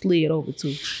Bible slid over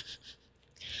to.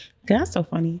 That's so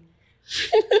funny.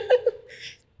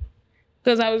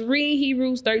 Because I was reading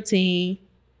Hebrews 13.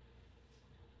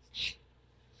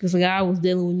 Because God was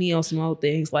dealing with me on some old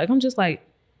things. Like, I'm just like,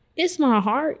 it's my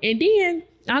heart. And then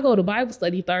I go to Bible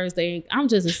study Thursday. And I'm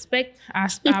just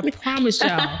I promise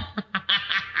y'all.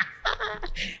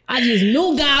 I just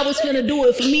knew God was finna do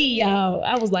it for me, y'all.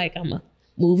 I was like, I'm a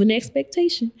moving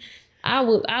expectation. I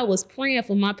was praying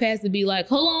for my pastor to be like,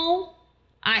 hold on.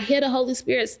 I hear the Holy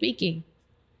Spirit speaking.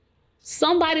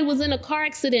 Somebody was in a car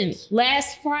accident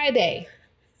last Friday.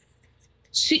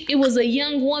 It was a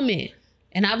young woman.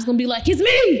 And I was going to be like, it's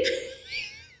me.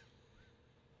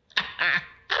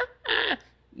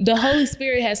 The Holy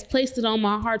Spirit has placed it on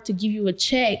my heart to give you a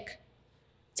check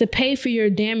to pay for your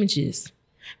damages.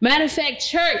 Matter of fact,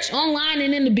 church, online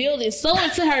and in the building, sow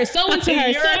into her, sow into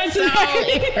her, sow into her.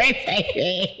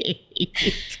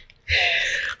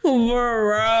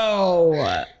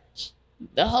 Bro.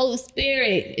 The Holy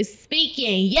Spirit is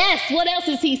speaking. Yes, what else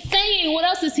is he saying? What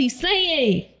else is he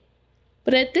saying?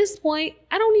 But at this point,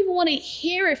 I don't even want to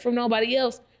hear it from nobody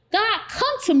else. God,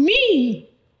 come to me.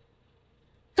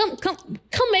 Come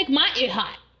make my ear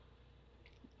hot.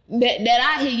 That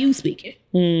I hear you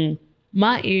speaking.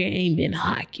 My ear ain't been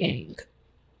hot, gang.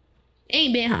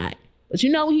 Ain't been hot. But you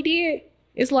know what he did?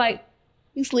 It's like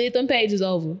he slid them pages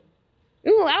over.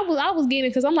 You know, I was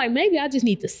getting, because I'm like, maybe I just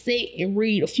need to sit and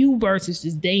read a few verses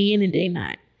just day in and day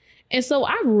night. And so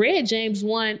I read James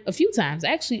 1 a few times.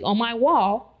 Actually, on my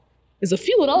wall, there's a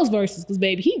few of those verses, because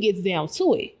baby, he gets down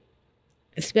to it.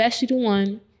 Especially the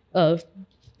one of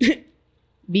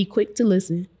be quick to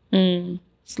listen,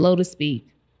 slow to speak,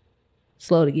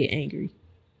 slow to get angry.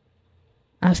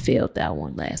 I failed that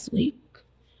one last week.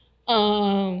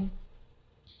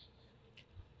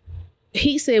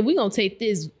 He said, we're going to take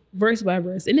this verse by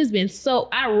verse. And it's been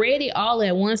I read it all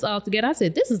at once all together. I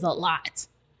said, this is a lot.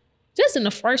 Just in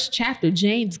the first chapter,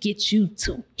 James gets you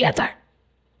together.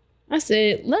 I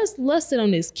said, let's sit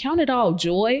on this. Count it all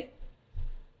joy.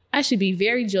 I should be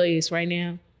very joyous right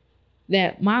now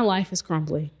that my life is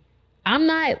crumbling. I'm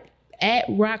not at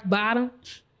rock bottom,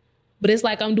 but it's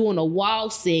like I'm doing a wall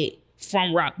sit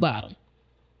from rock bottom.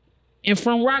 And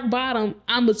from rock bottom,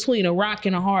 I'm between a rock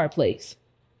and a hard place.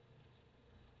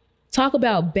 Talk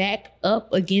about back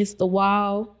up against the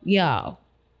wall, y'all.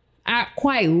 I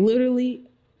quite literally,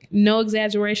 no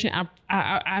exaggeration,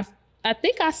 I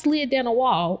think I slid down a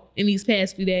wall in these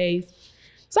past few days.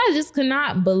 So I just could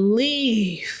not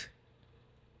believe.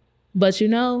 But you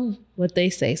know what they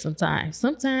say sometimes.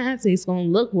 Sometimes it's going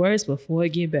to look worse before it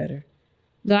get better.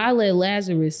 God let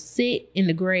Lazarus sit in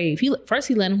the grave. First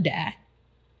he let him die.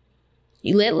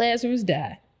 He let Lazarus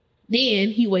die. Then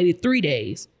he waited 3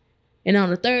 days. And on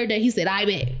the third day, he said, I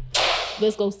bet.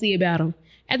 Let's go see about him.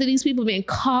 After these people been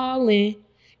calling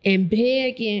and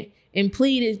begging and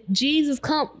pleaded, Jesus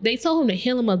come. They told him to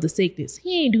heal him of the sickness.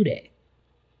 He ain't do that.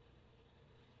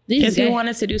 Because he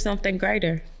wanted to do something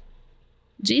greater.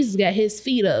 Jesus got his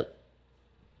feet up,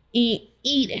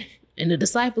 eating. And the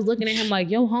disciples looking at him like,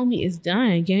 yo, homie is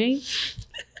dying, gang.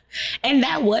 And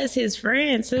that was his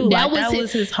friend, too. That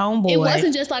was his homeboy. It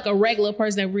wasn't just like a regular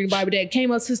person that read the Bible that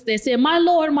came up to us and said, my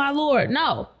Lord, my Lord.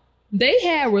 No. They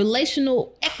had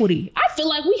relational equity. I feel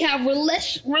like we have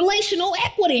relational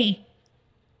equity.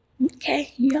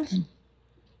 Okay, yeah.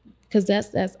 Because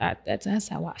that's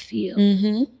how I feel.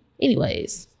 Mm-hmm.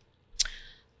 Anyways,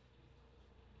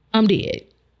 I'm dead.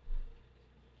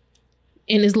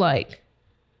 And it's like,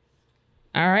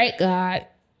 all right, God.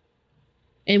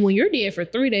 And when you're dead for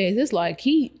 3 days, it's like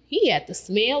he had the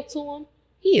smell to him.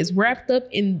 He is wrapped up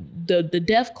in the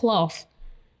death cloth.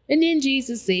 And then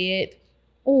Jesus said,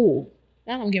 oh,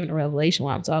 now I'm giving a revelation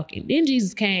while I'm talking. Then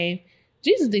Jesus came.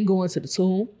 Jesus didn't go into the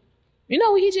tomb. You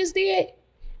know what he just did?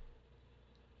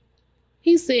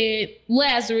 He said,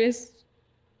 Lazarus,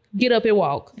 get up and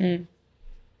walk.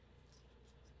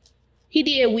 He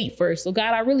did weep first. So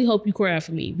God, I really hope you cry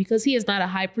for me, because he is not a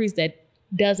high priest that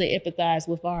doesn't empathize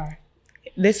with our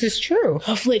This is true.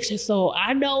 affliction. So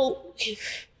I know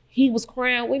he was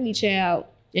crying with me, child.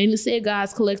 And he said,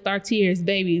 God's collect our tears,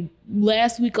 baby.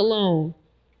 Last week alone,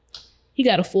 he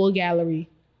got a full gallery.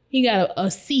 He got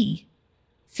a sea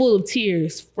full of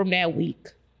tears from that week.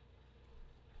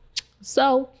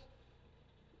 So,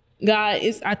 God,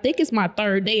 I think it's my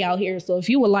third day out here. So if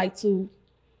you would like to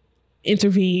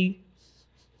intervene,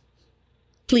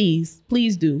 please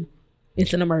do.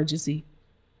 It's an emergency.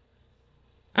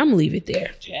 I'm gonna leave it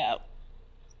there, child.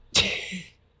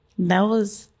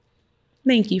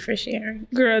 Thank you for sharing.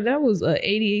 Girl, that was a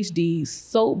ADHD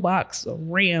soapbox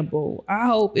ramble. I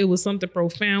hope it was something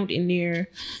profound in there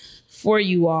for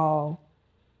you all.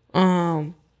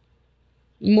 More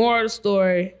of the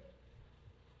story.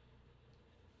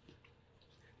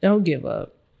 Don't give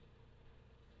up.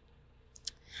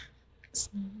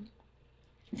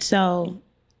 So,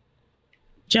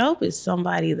 Job is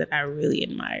somebody that I really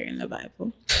admire in the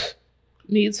Bible.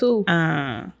 Me too.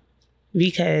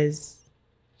 Because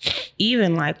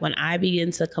even like when I begin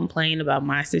to complain about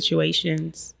my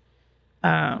situations,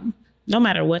 no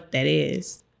matter what that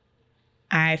is,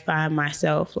 I find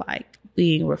myself like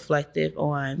being reflective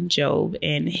on Job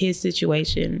and his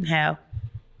situation, how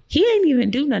he ain't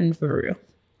even do nothing for real.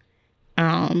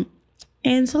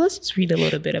 And so let's just read a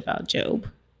little bit about Job,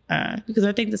 because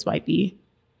I think this might be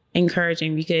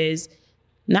encouraging, because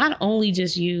not only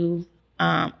just you,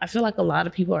 I feel like a lot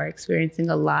of people are experiencing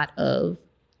a lot of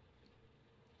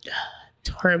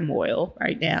turmoil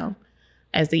right now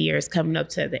as the year is coming up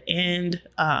to the end.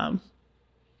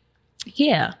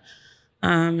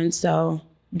 And so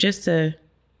just to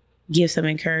give some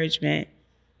encouragement.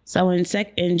 So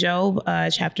in Job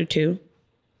chapter 2,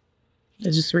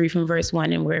 I'll just read from verse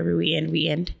 1, and wherever we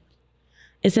end.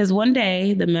 It says, one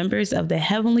day the members of the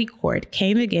heavenly court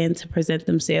came again to present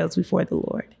themselves before the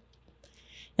Lord.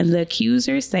 And the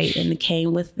accuser, Satan,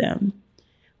 came with them.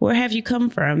 Where have you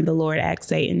come from? The Lord asked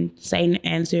Satan. Satan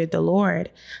answered the Lord,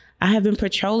 I have been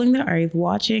patrolling the earth,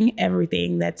 watching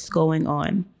everything that's going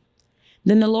on.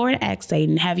 Then the Lord asked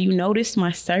Satan, have you noticed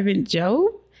my servant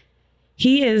Job?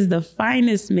 He is the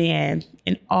finest man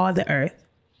in all the earth.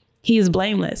 He is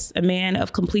blameless, a man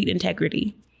of complete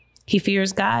integrity. He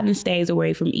fears God and stays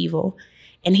away from evil.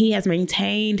 And he has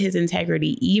maintained his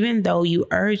integrity, even though you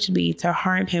urged me to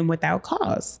harm him without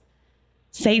cause.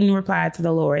 Satan replied to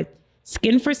the Lord,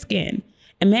 skin for skin.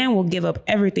 A man will give up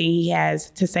everything he has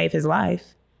to save his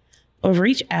life. Or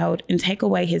reach out and take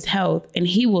away his health, and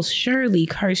he will surely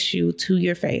curse you to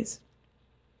your face.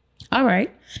 All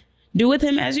right, do with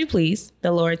him as you please,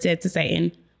 the Lord said to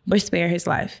Satan, but spare his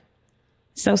life.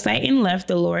 So Satan left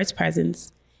the Lord's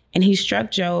presence, and he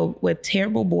struck Job with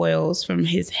terrible boils from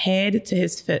his head to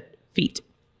his feet.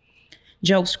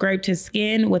 Job scraped his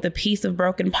skin with a piece of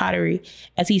broken pottery.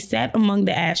 As he sat among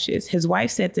the ashes, his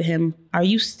wife said to him, are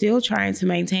you still trying to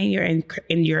maintain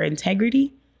your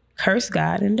integrity? Curse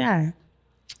God and die.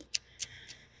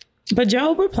 But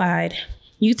Job replied,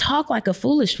 you talk like a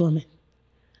foolish woman.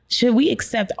 Should we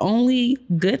accept only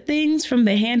good things from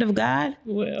the hand of God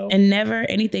and never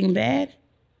anything bad?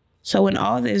 So in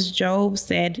all this, Job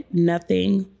said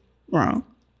nothing wrong.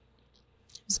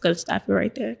 I'm just going to stop it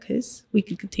right there because we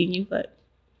can continue, but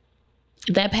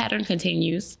that pattern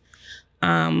continues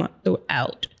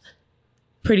throughout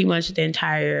pretty much the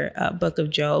entire book of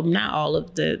Job. Not all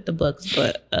of the books,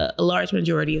 but a large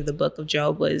majority of the book of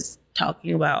Job was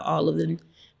talking about all of the,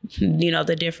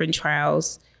 the different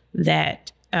trials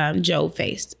that Job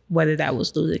faced, whether that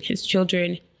was losing his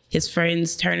children, his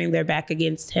friends turning their back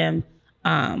against him,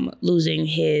 losing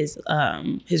his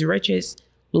riches,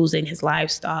 losing his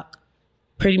livestock,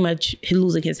 pretty much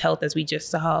losing his health, as we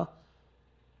just saw.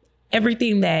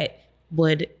 Everything that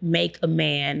would make a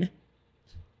man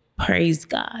praise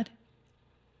God,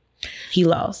 he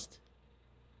lost.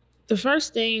 The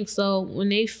first thing, so when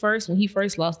he first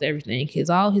lost everything, because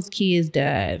all his kids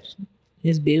died,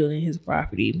 his building, his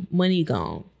property, money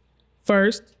gone.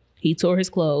 First, he tore his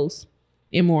clothes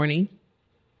in mourning.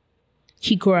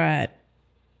 He cried.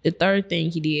 The third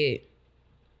thing he did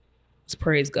was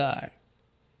praise God.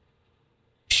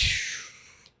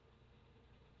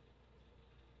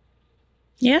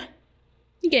 Yeah.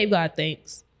 He gave God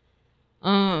thanks.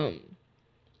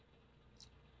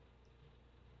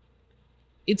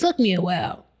 it took me a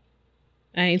while.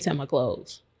 I ain't tell my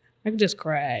clothes. I just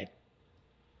cried.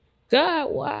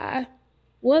 God, why?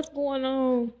 What's going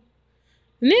on?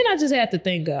 And then I just had to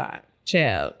thank God,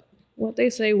 child. What they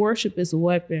say, worship is a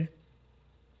weapon.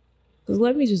 Because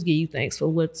let me just give you thanks for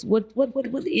what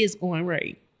is going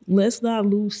right. Let's not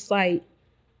lose sight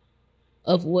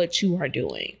of what you are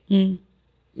doing.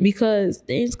 Because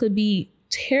things could be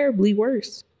terribly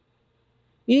worse.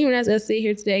 Even as I sit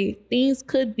here today, things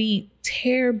could be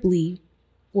terribly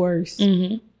worse.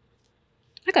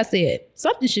 Like I said,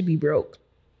 something should be broke.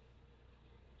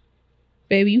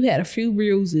 Baby, you had a few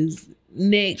bruises,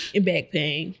 neck and back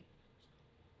pain.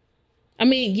 I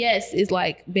mean, yes, it's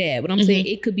like bad, but I'm saying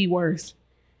it could be worse.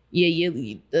 Yeah,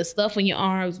 the stuff on your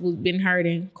arms was been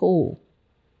hurting. Cool.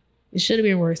 It should have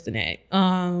been worse than that.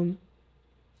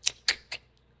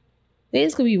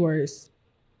 Things could be worse.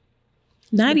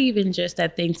 Not even just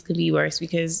that things could be worse,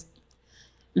 because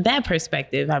that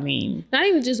perspective, I mean. Not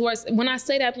even just worse. When I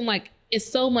say that, I'm like, it's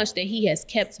so much that he has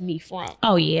kept me from.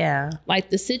 Oh, yeah. Like,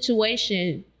 the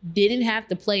situation didn't have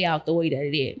to play out the way that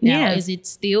it did. Now, is it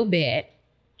still bad?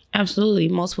 Absolutely.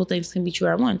 Multiple things can be true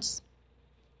at once.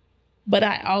 But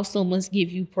I also must give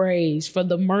you praise for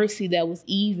the mercy that was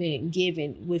even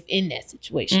given within that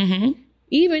situation.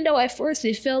 Even though at first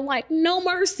it felt like no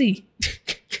mercy.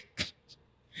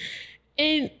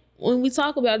 And when we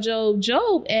talk about Job,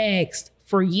 Job asked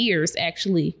for years,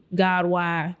 actually, God,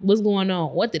 why? What's going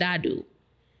on? What did I do?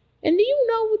 And do you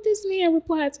know what this man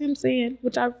replied to him saying?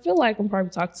 Which I feel like I'm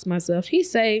probably talking to myself. He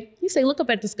say, look up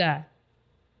at the sky.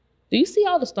 Do you see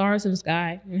all the stars in the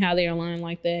sky and how they are aligned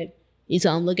like that? He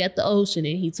told him, look at the ocean.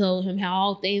 And he told him how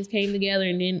all things came together.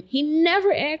 And then he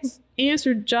never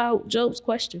answered Job's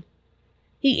question.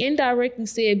 He indirectly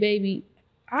said, baby,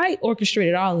 I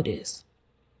orchestrated all of this.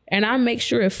 And I make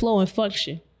sure it flow and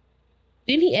function.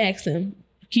 Then he asked him,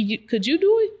 could you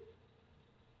do it?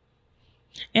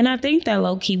 And I think that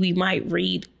low-key we might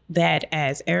read that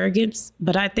as arrogance,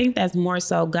 but I think that's more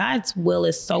so God's will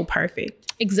is so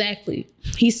perfect. Exactly.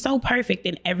 He's so perfect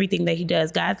in everything that he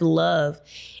does. God's love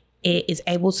is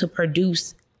able to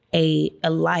produce a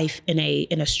life in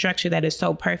a structure that is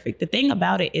so perfect. The thing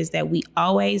about it is that we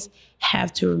always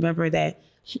have to remember that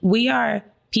we are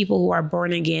people who are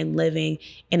born again, living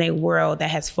in a world that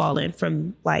has fallen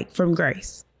from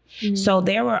grace. So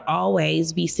there will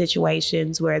always be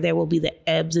situations where there will be the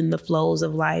ebbs and the flows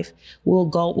of life.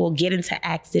 We'll get into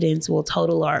accidents, we'll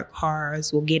total our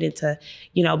cars, we'll get into,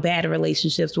 bad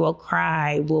relationships, we'll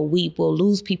cry, we'll weep, we'll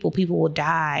lose people will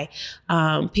die,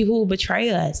 people will betray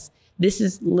us. This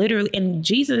is literally, and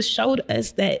Jesus showed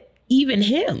us that even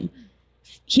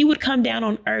he would come down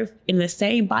on earth in the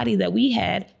same body that we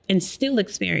had and still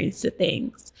experience the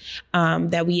things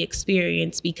that we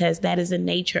experience, because that is the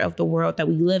nature of the world that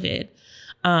we live in.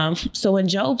 So when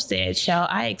Job said, shall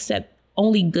I accept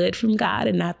only good from God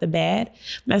and not the bad?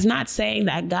 That's not saying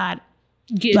that God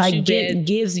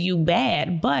gives you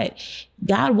bad, but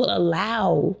God will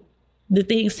allow the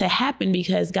things to happen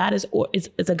because God is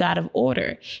a God of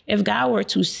order. If God were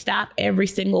to stop every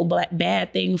single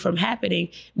bad thing from happening,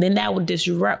 then that would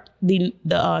disrupt the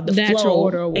natural flow.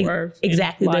 Order of earth.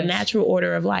 Exactly, the natural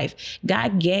order of life.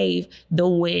 God gave the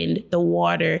wind, the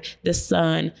water, the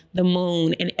sun, the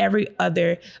moon, and every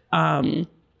other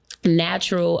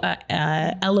natural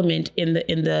element in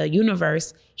the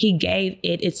universe. He gave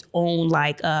it its own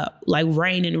like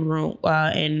rain in a room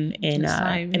and an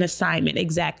assignment.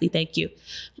 Exactly. Thank you.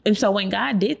 And so when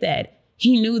God did that,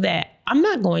 he knew that I'm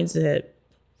not going to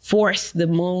force the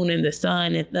moon and the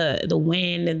sun and the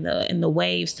wind and the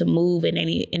waves to move in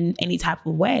any type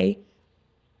of way.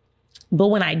 But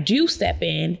when I do step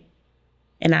in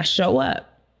and I show up,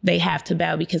 they have to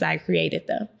bow because I created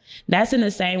them. That's in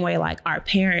the same way like our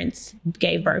parents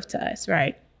gave birth to us,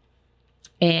 right?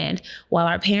 And while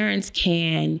our parents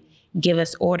can give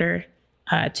us order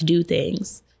to do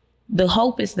things, the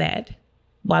hope is that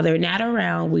while they're not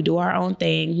around, we do our own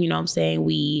thing. You know what I'm saying?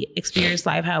 We experience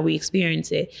life how we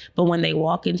experience it. But when they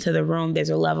walk into the room,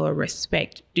 there's a level of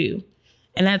respect due.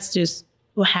 And that's just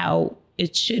how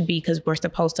it should be, because we're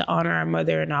supposed to honor our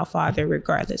mother and our father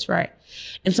regardless, right?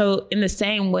 And so in the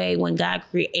same way, when God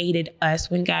created us,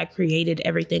 when God created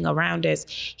everything around us,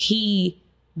 he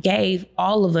gave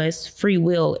all of us free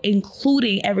will,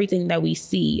 including everything that we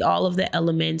see, all of the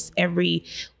elements, every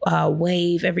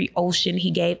wave, every ocean. He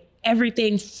gave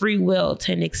everything free will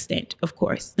to an extent, of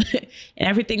course. And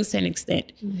everything's to an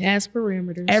extent. It has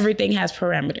parameters. Everything has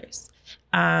parameters.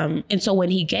 And so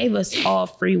when he gave us all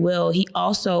free will, he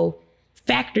also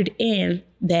factored in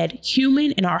that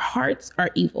human and our hearts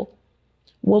are evil.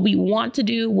 What we want to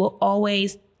do will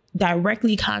always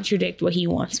directly contradict what he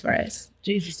wants for us.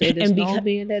 Jesus said, "There's no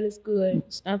man that is good.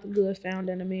 It's not the good found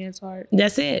in a man's heart."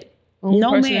 That's it. Only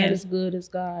No person man that is good is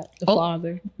God, the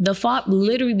Father. The Father,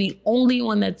 literally the only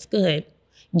one that's good.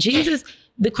 Jesus.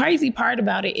 The crazy part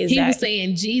about it is he was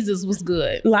saying Jesus was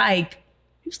good. Like,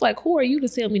 he was like, "Who are you to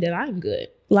tell me that I'm good?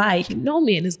 Like, no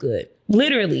man is good.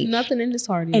 Literally, nothing in this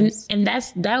heart is." And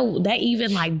that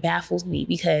even like baffles me,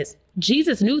 because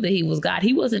Jesus knew that he was God.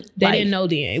 He wasn't. They didn't know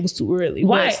then. It was too early.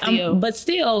 Right. But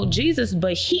still, Jesus.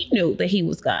 But he knew that he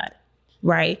was God.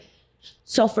 Right.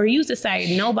 So for you to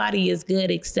say nobody is good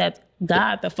except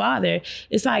God the Father,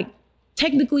 it's like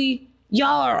technically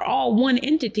y'all are all one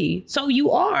entity. So you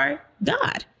are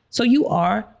God. So you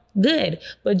are good.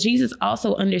 But Jesus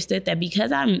also understood that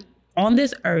because I'm on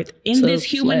this earth in this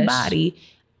human body,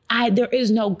 there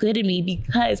is no good in me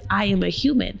because I am a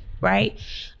human, right?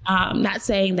 Not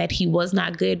saying that he was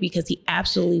not good, because he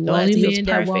absolutely was. The only man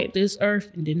that walked this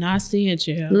earth and did not sin,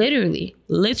 child. Literally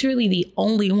the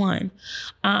only one.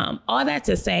 All that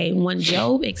to say, when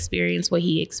Job experienced what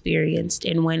he experienced,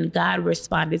 and when God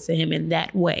responded to him in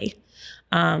that way,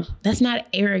 that's not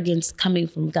arrogance coming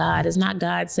from God. It's not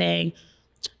God saying,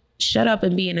 shut up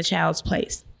and be in a child's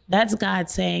place. That's God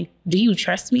saying, do you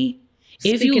trust me?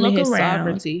 If you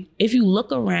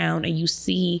look around and you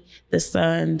see the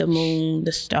sun, the moon,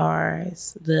 the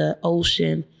stars, the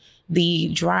ocean, the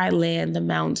dry land, the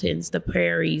mountains, the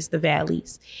prairies, the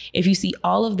valleys, if you see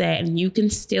all of that and you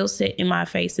can still sit in my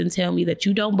face and tell me that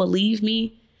you don't believe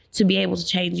me to be able to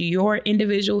change your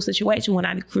individual situation when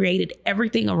I created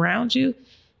everything around you,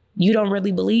 you don't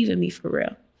really believe in me for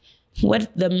real.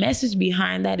 What the message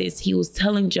behind that is, he was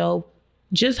telling Job,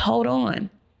 just hold on,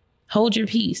 hold your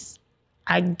peace.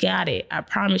 I got it. I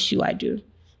promise you I do.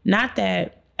 Not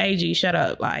that, AG, shut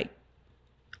up. Like,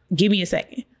 give me a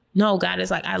second. No, God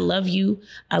is like, I love you.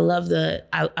 I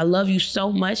love you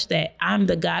so much that I'm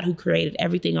the God who created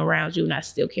everything around you, and I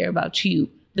still care about you.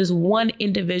 There's one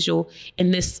individual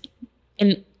in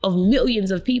of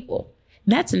millions of people.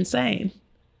 That's insane.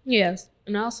 Yes.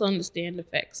 And I also understand the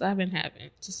facts. I've been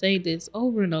having to say this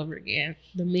over and over again.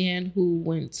 The man who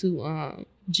went to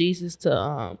Jesus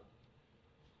to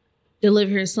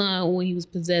deliver his son when he was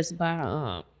possessed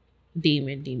by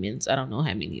demons. I don't know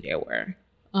how many there were.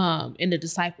 And the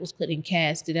disciples couldn't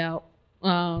cast it out.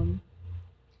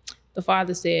 The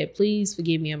father said, please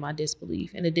forgive me of my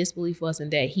disbelief. And the disbelief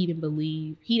wasn't that he didn't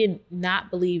believe. He did not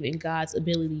believe in God's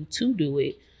ability to do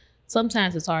it.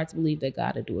 Sometimes it's hard to believe that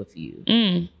God will do it for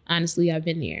you. Honestly, I've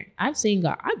been there. I've seen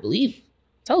God. I believe.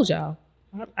 Told y'all.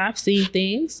 I've seen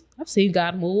things. I've seen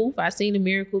God move. I've seen the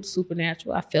miracle, the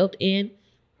supernatural. I felt in,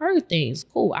 heard things.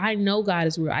 Cool. I know God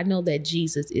is real. I know that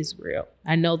Jesus is real.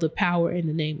 I know the power in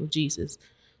the name of Jesus.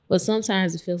 But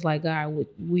sometimes it feels like, God,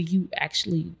 will you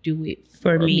actually do it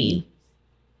for me?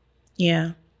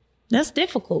 Yeah. That's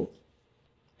difficult.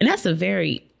 And that's a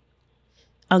very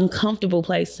uncomfortable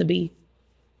place to be.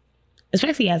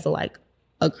 Especially as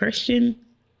a Christian,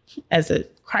 as a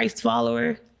Christ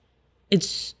follower.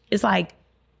 It's like,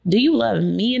 do you love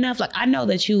me enough? Like, I know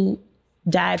that you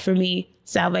died for me.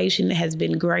 Salvation has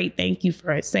been great. Thank you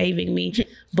for saving me.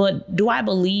 But do I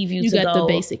believe you to got go?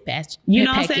 The basic package. You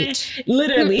know what I'm saying?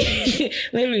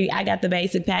 Literally, I got the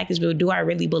basic package. But do I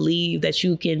really believe that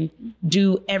you can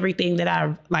do everything that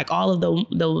I like, all of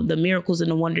the miracles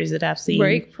and the wonders that I've seen?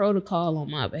 Break protocol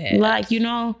on my behalf. Like, you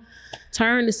know,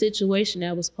 turn the situation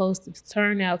that was supposed to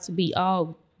turn out to be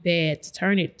all bad, to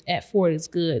turn it for its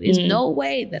good. There's no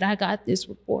way that I got this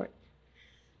report.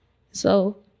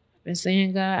 So I've been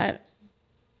saying, God,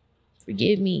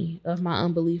 forgive me of my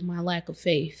unbelief, my lack of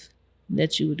faith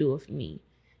that you would do it for me.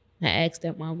 And I ask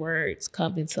that my words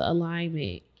come into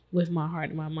alignment with my heart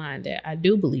and my mind, that I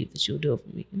do believe that you'll do it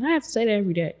for me. And I have to say that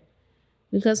every day,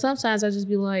 because sometimes I just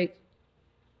be like,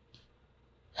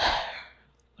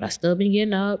 but I still been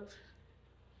getting up,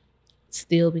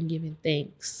 still been giving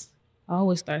thanks.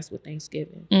 Always starts with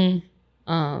Thanksgiving.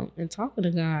 And talking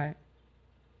to God.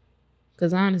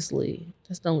 Because honestly,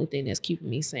 that's the only thing that's keeping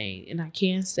me sane. And I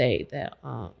can say that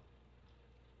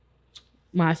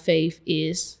my faith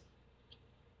is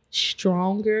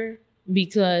stronger,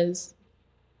 because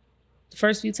the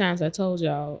first few times I told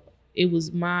y'all, it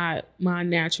was my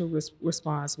natural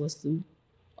response was to,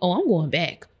 I'm going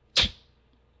back.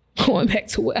 Going back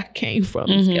to where I came from.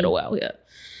 This ghetto out here.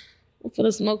 I'm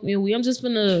finna smoke me a weed. I'm just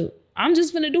finna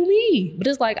do me. But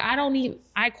it's like,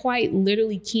 I quite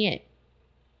literally can't.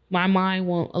 My mind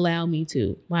won't allow me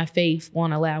to. My faith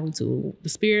won't allow me to. The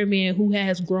spirit man who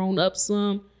has grown up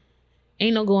some,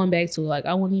 ain't no going back to it. Like,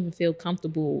 I wouldn't even feel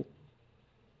comfortable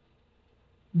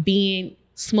being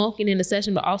smoking in the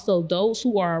session, but also those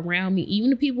who are around me, even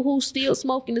the people who still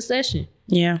smoke in the session.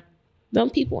 Yeah. Them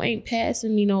people ain't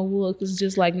passing me no wood because it's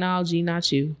just like, nah, G,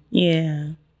 not you.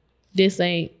 Yeah. This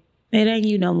ain't. It ain't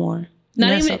you no more.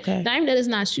 Not even that it's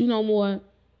not you no more.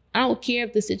 I don't care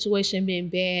if the situation been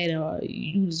bad or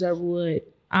you deserve wood.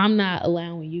 I'm not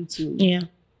allowing you to. Yeah.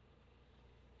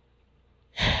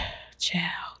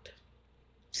 Child.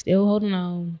 Still holding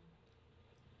on.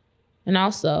 And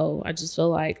also, I just feel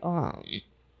like when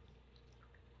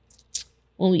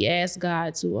we ask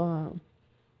God to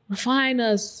refine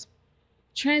us,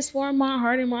 transform my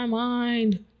heart and my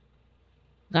mind,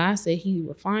 God said he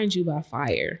refined you by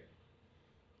fire.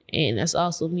 And that's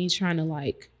also me trying to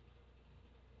like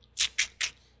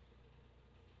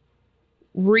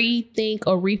rethink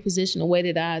or reposition the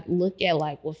way that I look at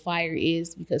like what fire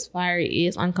is, because fire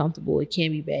is uncomfortable. It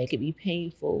can be bad, it can be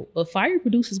painful, but fire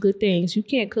produces good things. You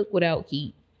can't cook without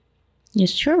heat.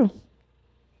 It's true.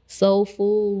 Soul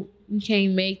food, you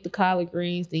can't make the collard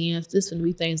greens, the yams. This is gonna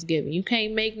be Thanksgiving. You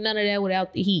can't make none of that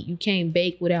without the heat. You can't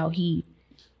bake without heat.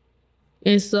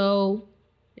 And so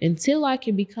until I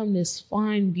can become this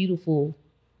fine, beautiful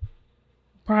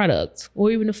product,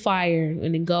 or even the fire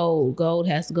and the gold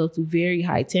has to go through very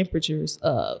high temperatures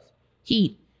of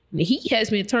heat. And the heat has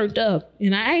been turned up.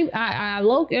 And I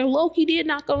low-key did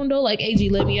knock on the door like, AG,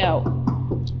 let me out.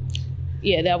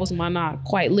 Yeah, that was my knock.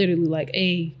 Quite literally like,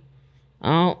 hey,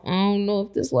 I don't know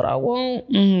if this is what I want.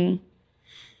 Mm-hmm.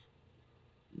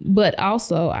 But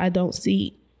also, I don't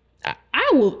see...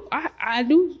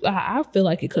 I feel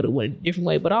like it could have went a different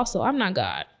way, but also I'm not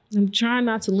God. I'm trying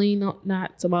not to lean on,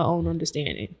 not to my own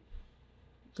understanding,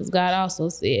 because God also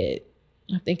said,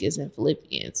 I think it's in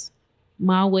Philippians,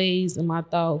 my ways and my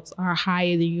thoughts are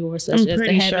higher than yours, such as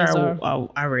the heavens are.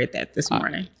 I read that this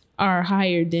morning. Are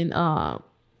higher than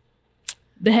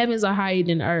the heavens are higher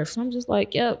than the earth. So I'm just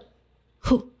like, yep.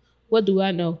 What do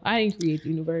I know? I didn't create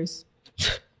the universe.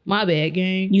 My bad,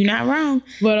 gang. You're not wrong.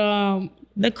 But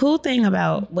the cool thing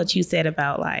about what you said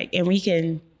about like, and we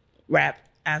can wrap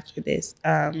after this.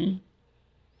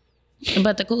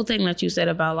 But the cool thing that you said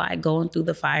about like going through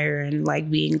the fire and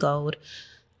like being gold.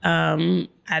 I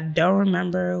don't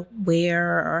remember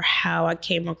where or how I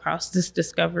came across this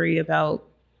discovery about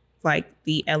like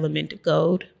the element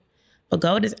gold, but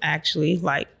gold is actually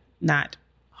like not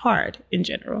hard in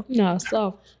general. No,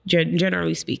 soft.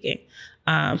 Generally speaking.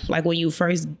 Like when you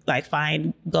first like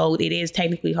find gold, it is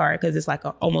technically hard because it's like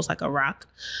almost like a rock.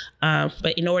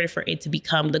 But in order for it to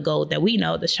become the gold that we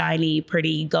know, the shiny,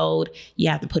 pretty gold, you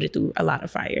have to put it through a lot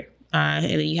of fire. And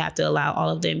then you have to allow all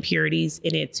of the impurities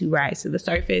in it to rise to the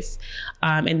surface.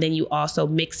 And then you also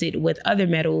mix it with other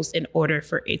metals in order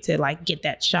for it to like get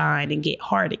that shine and get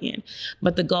hard again.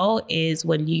 But the goal is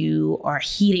when you are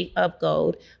heating up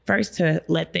gold, first to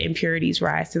let the impurities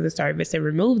rise to the surface and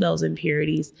remove those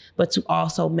impurities, but to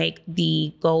also make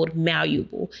the gold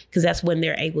malleable, because that's when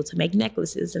they're able to make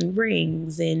necklaces and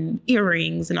rings and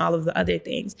earrings and all of the other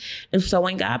things. And so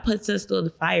when God puts us through the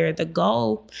fire, the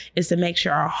goal is to make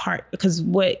sure our heart, because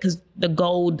the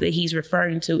gold that he's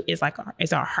referring to is like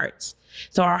our hearts.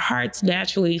 So our hearts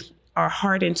naturally are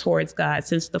hardened towards God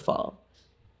since the fall.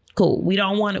 Cool. We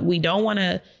don't want to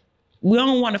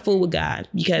fool with God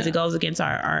because it goes against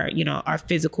our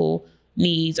physical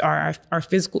needs, our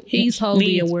physical. He's holy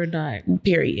needs, and we're not.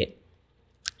 Period.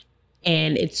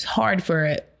 And it's hard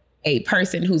for a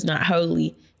person who's not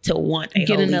holy to want a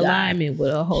get holy in alignment God.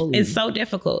 With a holy. It's so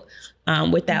difficult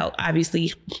without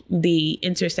obviously the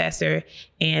intercessor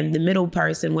and the middle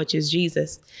person, which is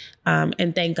Jesus.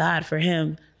 And thank God for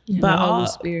him. In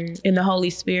the Holy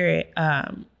Spirit.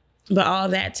 But all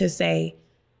that to say,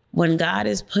 when God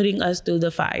is putting us through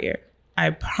the fire, I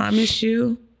promise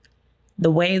you,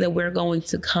 the way that we're going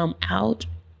to come out,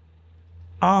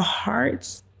 our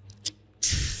hearts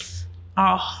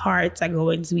are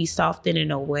going to be softened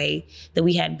in a way that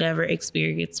we had never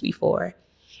experienced before.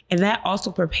 And that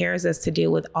also prepares us to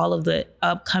deal with all of the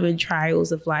upcoming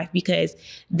trials of life, because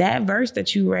that verse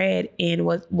that you read in,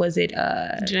 was it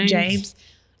James?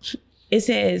 It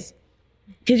says,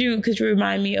 could you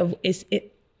remind me of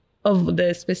of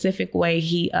the specific way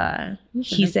he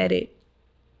said it?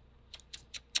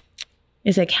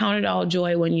 It said, count it all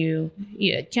joy when you...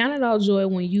 Yeah, count it all joy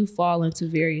when you fall into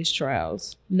various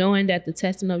trials, knowing that the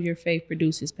testing of your faith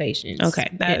produces patience. Okay.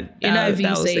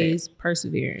 NIV says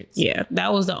perseverance. Yeah,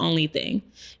 that was the only thing.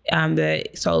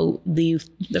 So the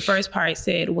first part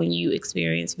said, when you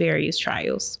experience various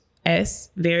trials,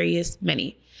 various,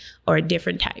 many, or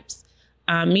different types.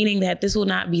 Meaning that this will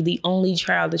not be the only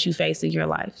trial that you face in your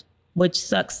life, which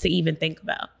sucks to even think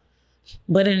about.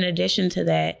 But in addition to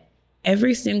that,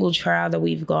 every single trial that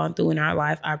we've gone through in our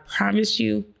life, I promise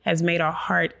you, has made our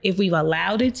heart, if we've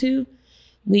allowed it to,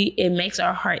 it makes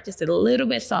our heart just a little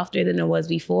bit softer than it was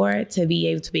before to be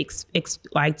able to be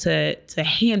to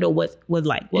handle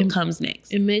what comes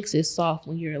next. It makes it soft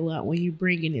when you're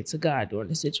bringing it to God during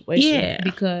the situation. Yeah,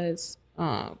 because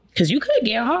you could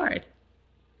get hard.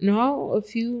 No,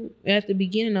 at the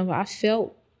beginning of it, I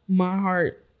felt my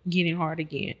heart getting hard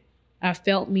again. I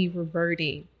felt me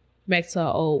reverting back to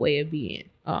our old way of being.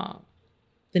 The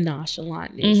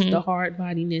nonchalantness, the hard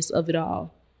bodiness of it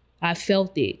all. I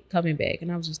felt it coming back,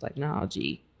 and I was just like, nah,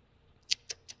 gee,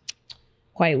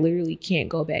 quite literally can't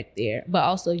go back there. But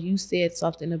also, you said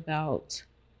something about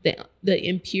the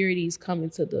impurities coming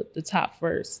to the top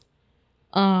first.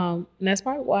 And that's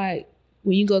probably why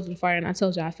when you go through the fire, and I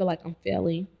told you, I feel like I'm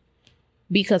failing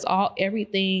because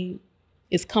everything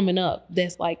is coming up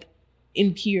that's like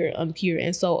unpure.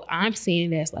 And so I'm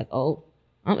seeing that's like, oh,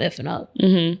 I'm effing up.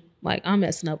 Like I'm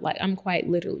messing up. Like I'm quite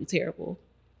literally terrible.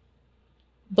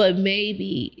 But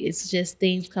maybe it's just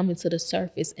things coming to the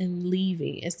surface and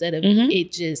leaving instead of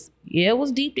it just, it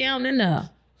was deep down in there.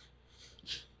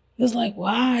 It's like,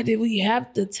 why did we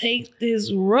have to take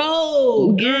this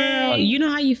road? Girl, you know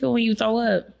how you feel when you throw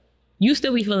up? You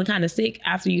still be feeling kind of sick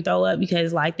after you throw up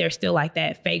because like there's still like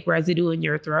that fake residue in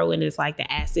your throat and it's like the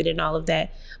acid and all of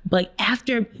that. But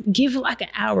after, give it like an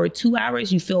hour, 2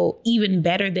 hours, you feel even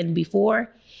better than before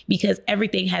because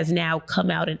everything has now come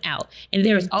out and out. And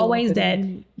there's always that,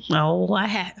 I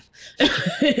have.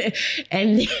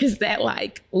 And there's that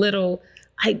like little,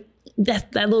 like, that's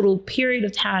that little period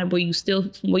of time where you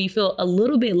feel a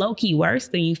little bit low key worse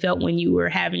than you felt when you were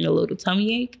having a little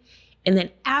tummy ache. And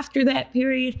then after that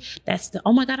period, that's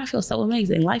oh my God, I feel so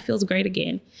amazing. Life feels great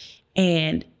again.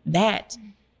 And that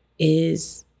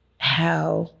is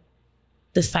how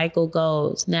the cycle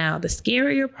goes. Now, the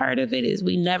scarier part of it is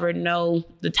we never know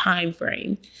the time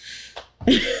frame.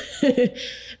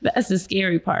 That's the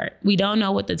scary part. We don't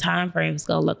know what the time frame is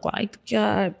going to look like.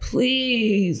 God,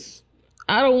 please.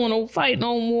 I don't want to fight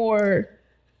no more.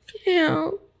 Yeah,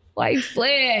 like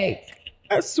flag.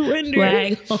 I surrender.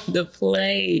 Flag on the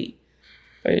plate.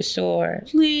 For sure.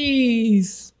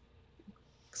 Please.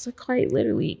 Because I quite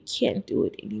literally can't do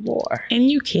it anymore.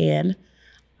 And you can.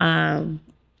 And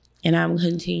I'm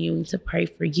continuing to pray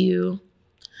for you.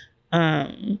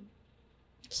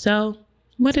 So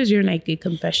what is your naked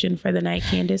confession for the night,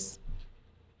 Candace?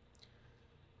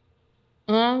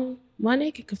 My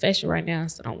naked confession right now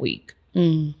is that I'm weak.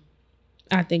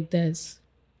 I think that's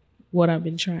what I've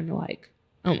been trying to like.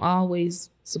 I'm always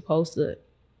supposed to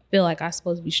feel like I'm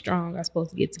supposed to be strong. I'm supposed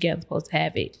to get together, supposed to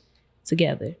have it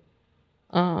together.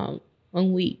 I'm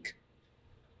weak,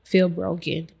 feel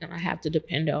broken, and I have to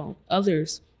depend on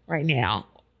others right now.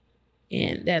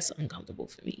 And that's uncomfortable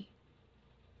for me.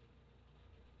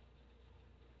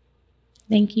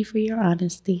 Thank you for your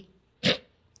honesty.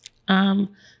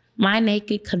 My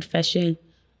naked confession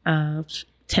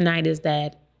tonight is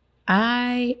that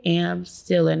I am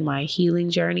still in my healing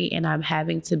journey and I'm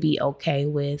having to be okay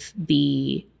with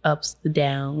the ups, the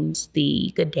downs,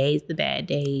 the good days, the bad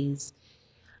days.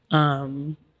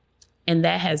 And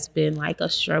that has been like a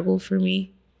struggle for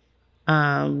me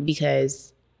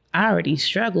because I already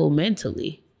struggle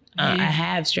mentally. I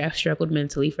have struggled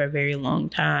mentally for a very long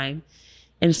time.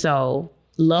 And so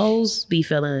lows be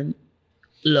feeling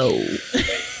low.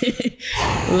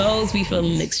 Lows be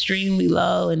feeling extremely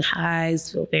low and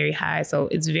highs feel very high. So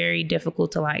it's very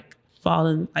difficult to like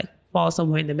fall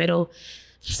somewhere in the middle.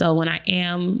 So when I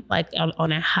am like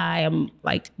on a high, I'm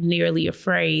like nearly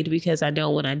afraid because I know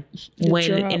when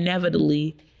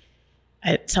inevitably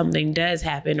something does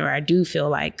happen or I do feel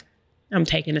like I'm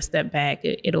taking a step back,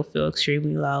 it'll feel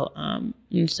extremely low.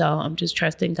 And so I'm just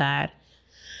trusting God,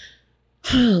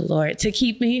 Lord, to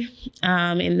keep me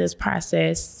in this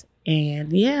process.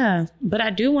 And yeah, but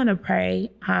I do want to pray.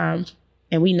 And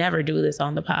we never do this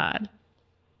on the pod.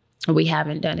 We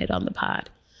haven't done it on the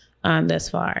pod thus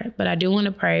far. But I do want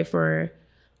to pray for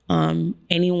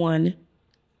anyone,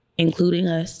 including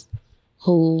us,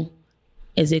 who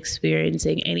is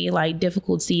experiencing any like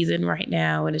difficult season right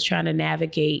now and is trying to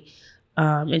navigate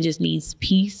and just needs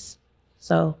peace.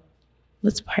 So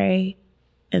let's pray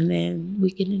and then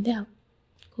we can end out.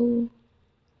 Cool.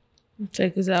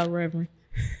 Take us out, Reverend.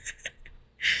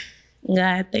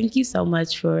 God, thank you so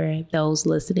much for those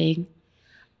listening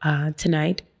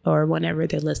tonight or whenever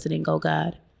they're listening, oh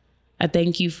God. I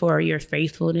thank you for your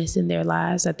faithfulness in their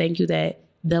lives. I thank you that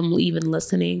them even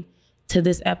listening to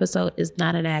this episode is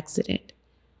not an accident.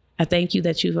 I thank you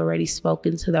that you've already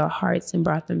spoken to their hearts and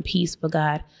brought them peace, but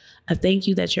God, I thank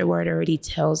you that your word already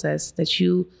tells us that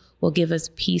you will give us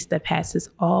peace that passes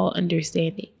all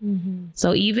understanding. Mm-hmm.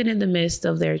 So even in the midst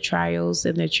of their trials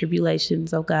and their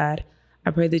tribulations, oh God,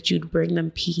 I pray that you'd bring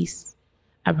them peace.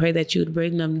 I pray that you would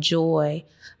bring them joy.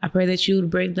 I pray that you would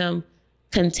bring them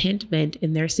contentment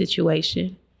in their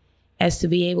situation, as to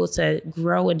be able to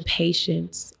grow in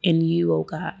patience in you, oh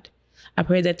God. I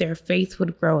pray that their faith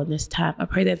would grow in this time. I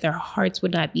pray that their hearts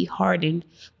would not be hardened,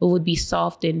 but would be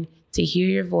softened to hear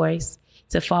your voice,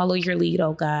 to follow your lead,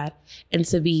 oh God, and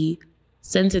to be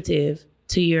sensitive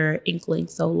to your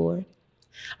inklings, oh Lord.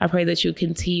 I pray that you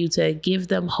continue to give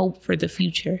them hope for the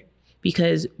future,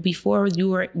 because before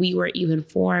we were even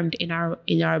formed in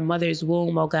our mother's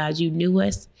womb, oh God, you knew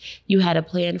us, you had a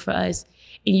plan for us,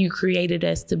 and you created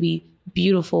us to be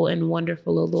beautiful and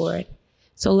wonderful, oh Lord.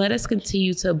 So let us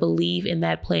continue to believe in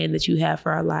that plan that you have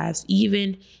for our lives,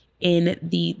 even in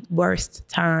the worst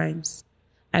times.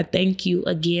 I thank you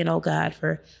again, oh God,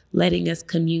 for letting us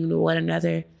commune with one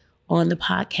another on the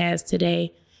podcast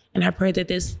today. And I pray that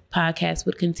this podcast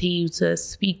would continue to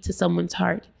speak to someone's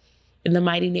heart. In the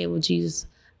mighty name of Jesus,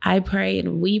 I pray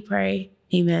and we pray.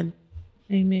 Amen.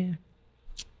 Amen.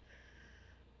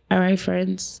 All right,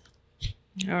 friends.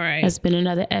 All right. That's been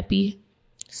another epi.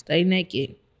 Stay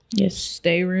naked. Yes.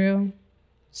 Stay real.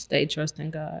 Stay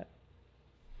trusting God.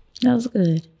 That was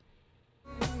good.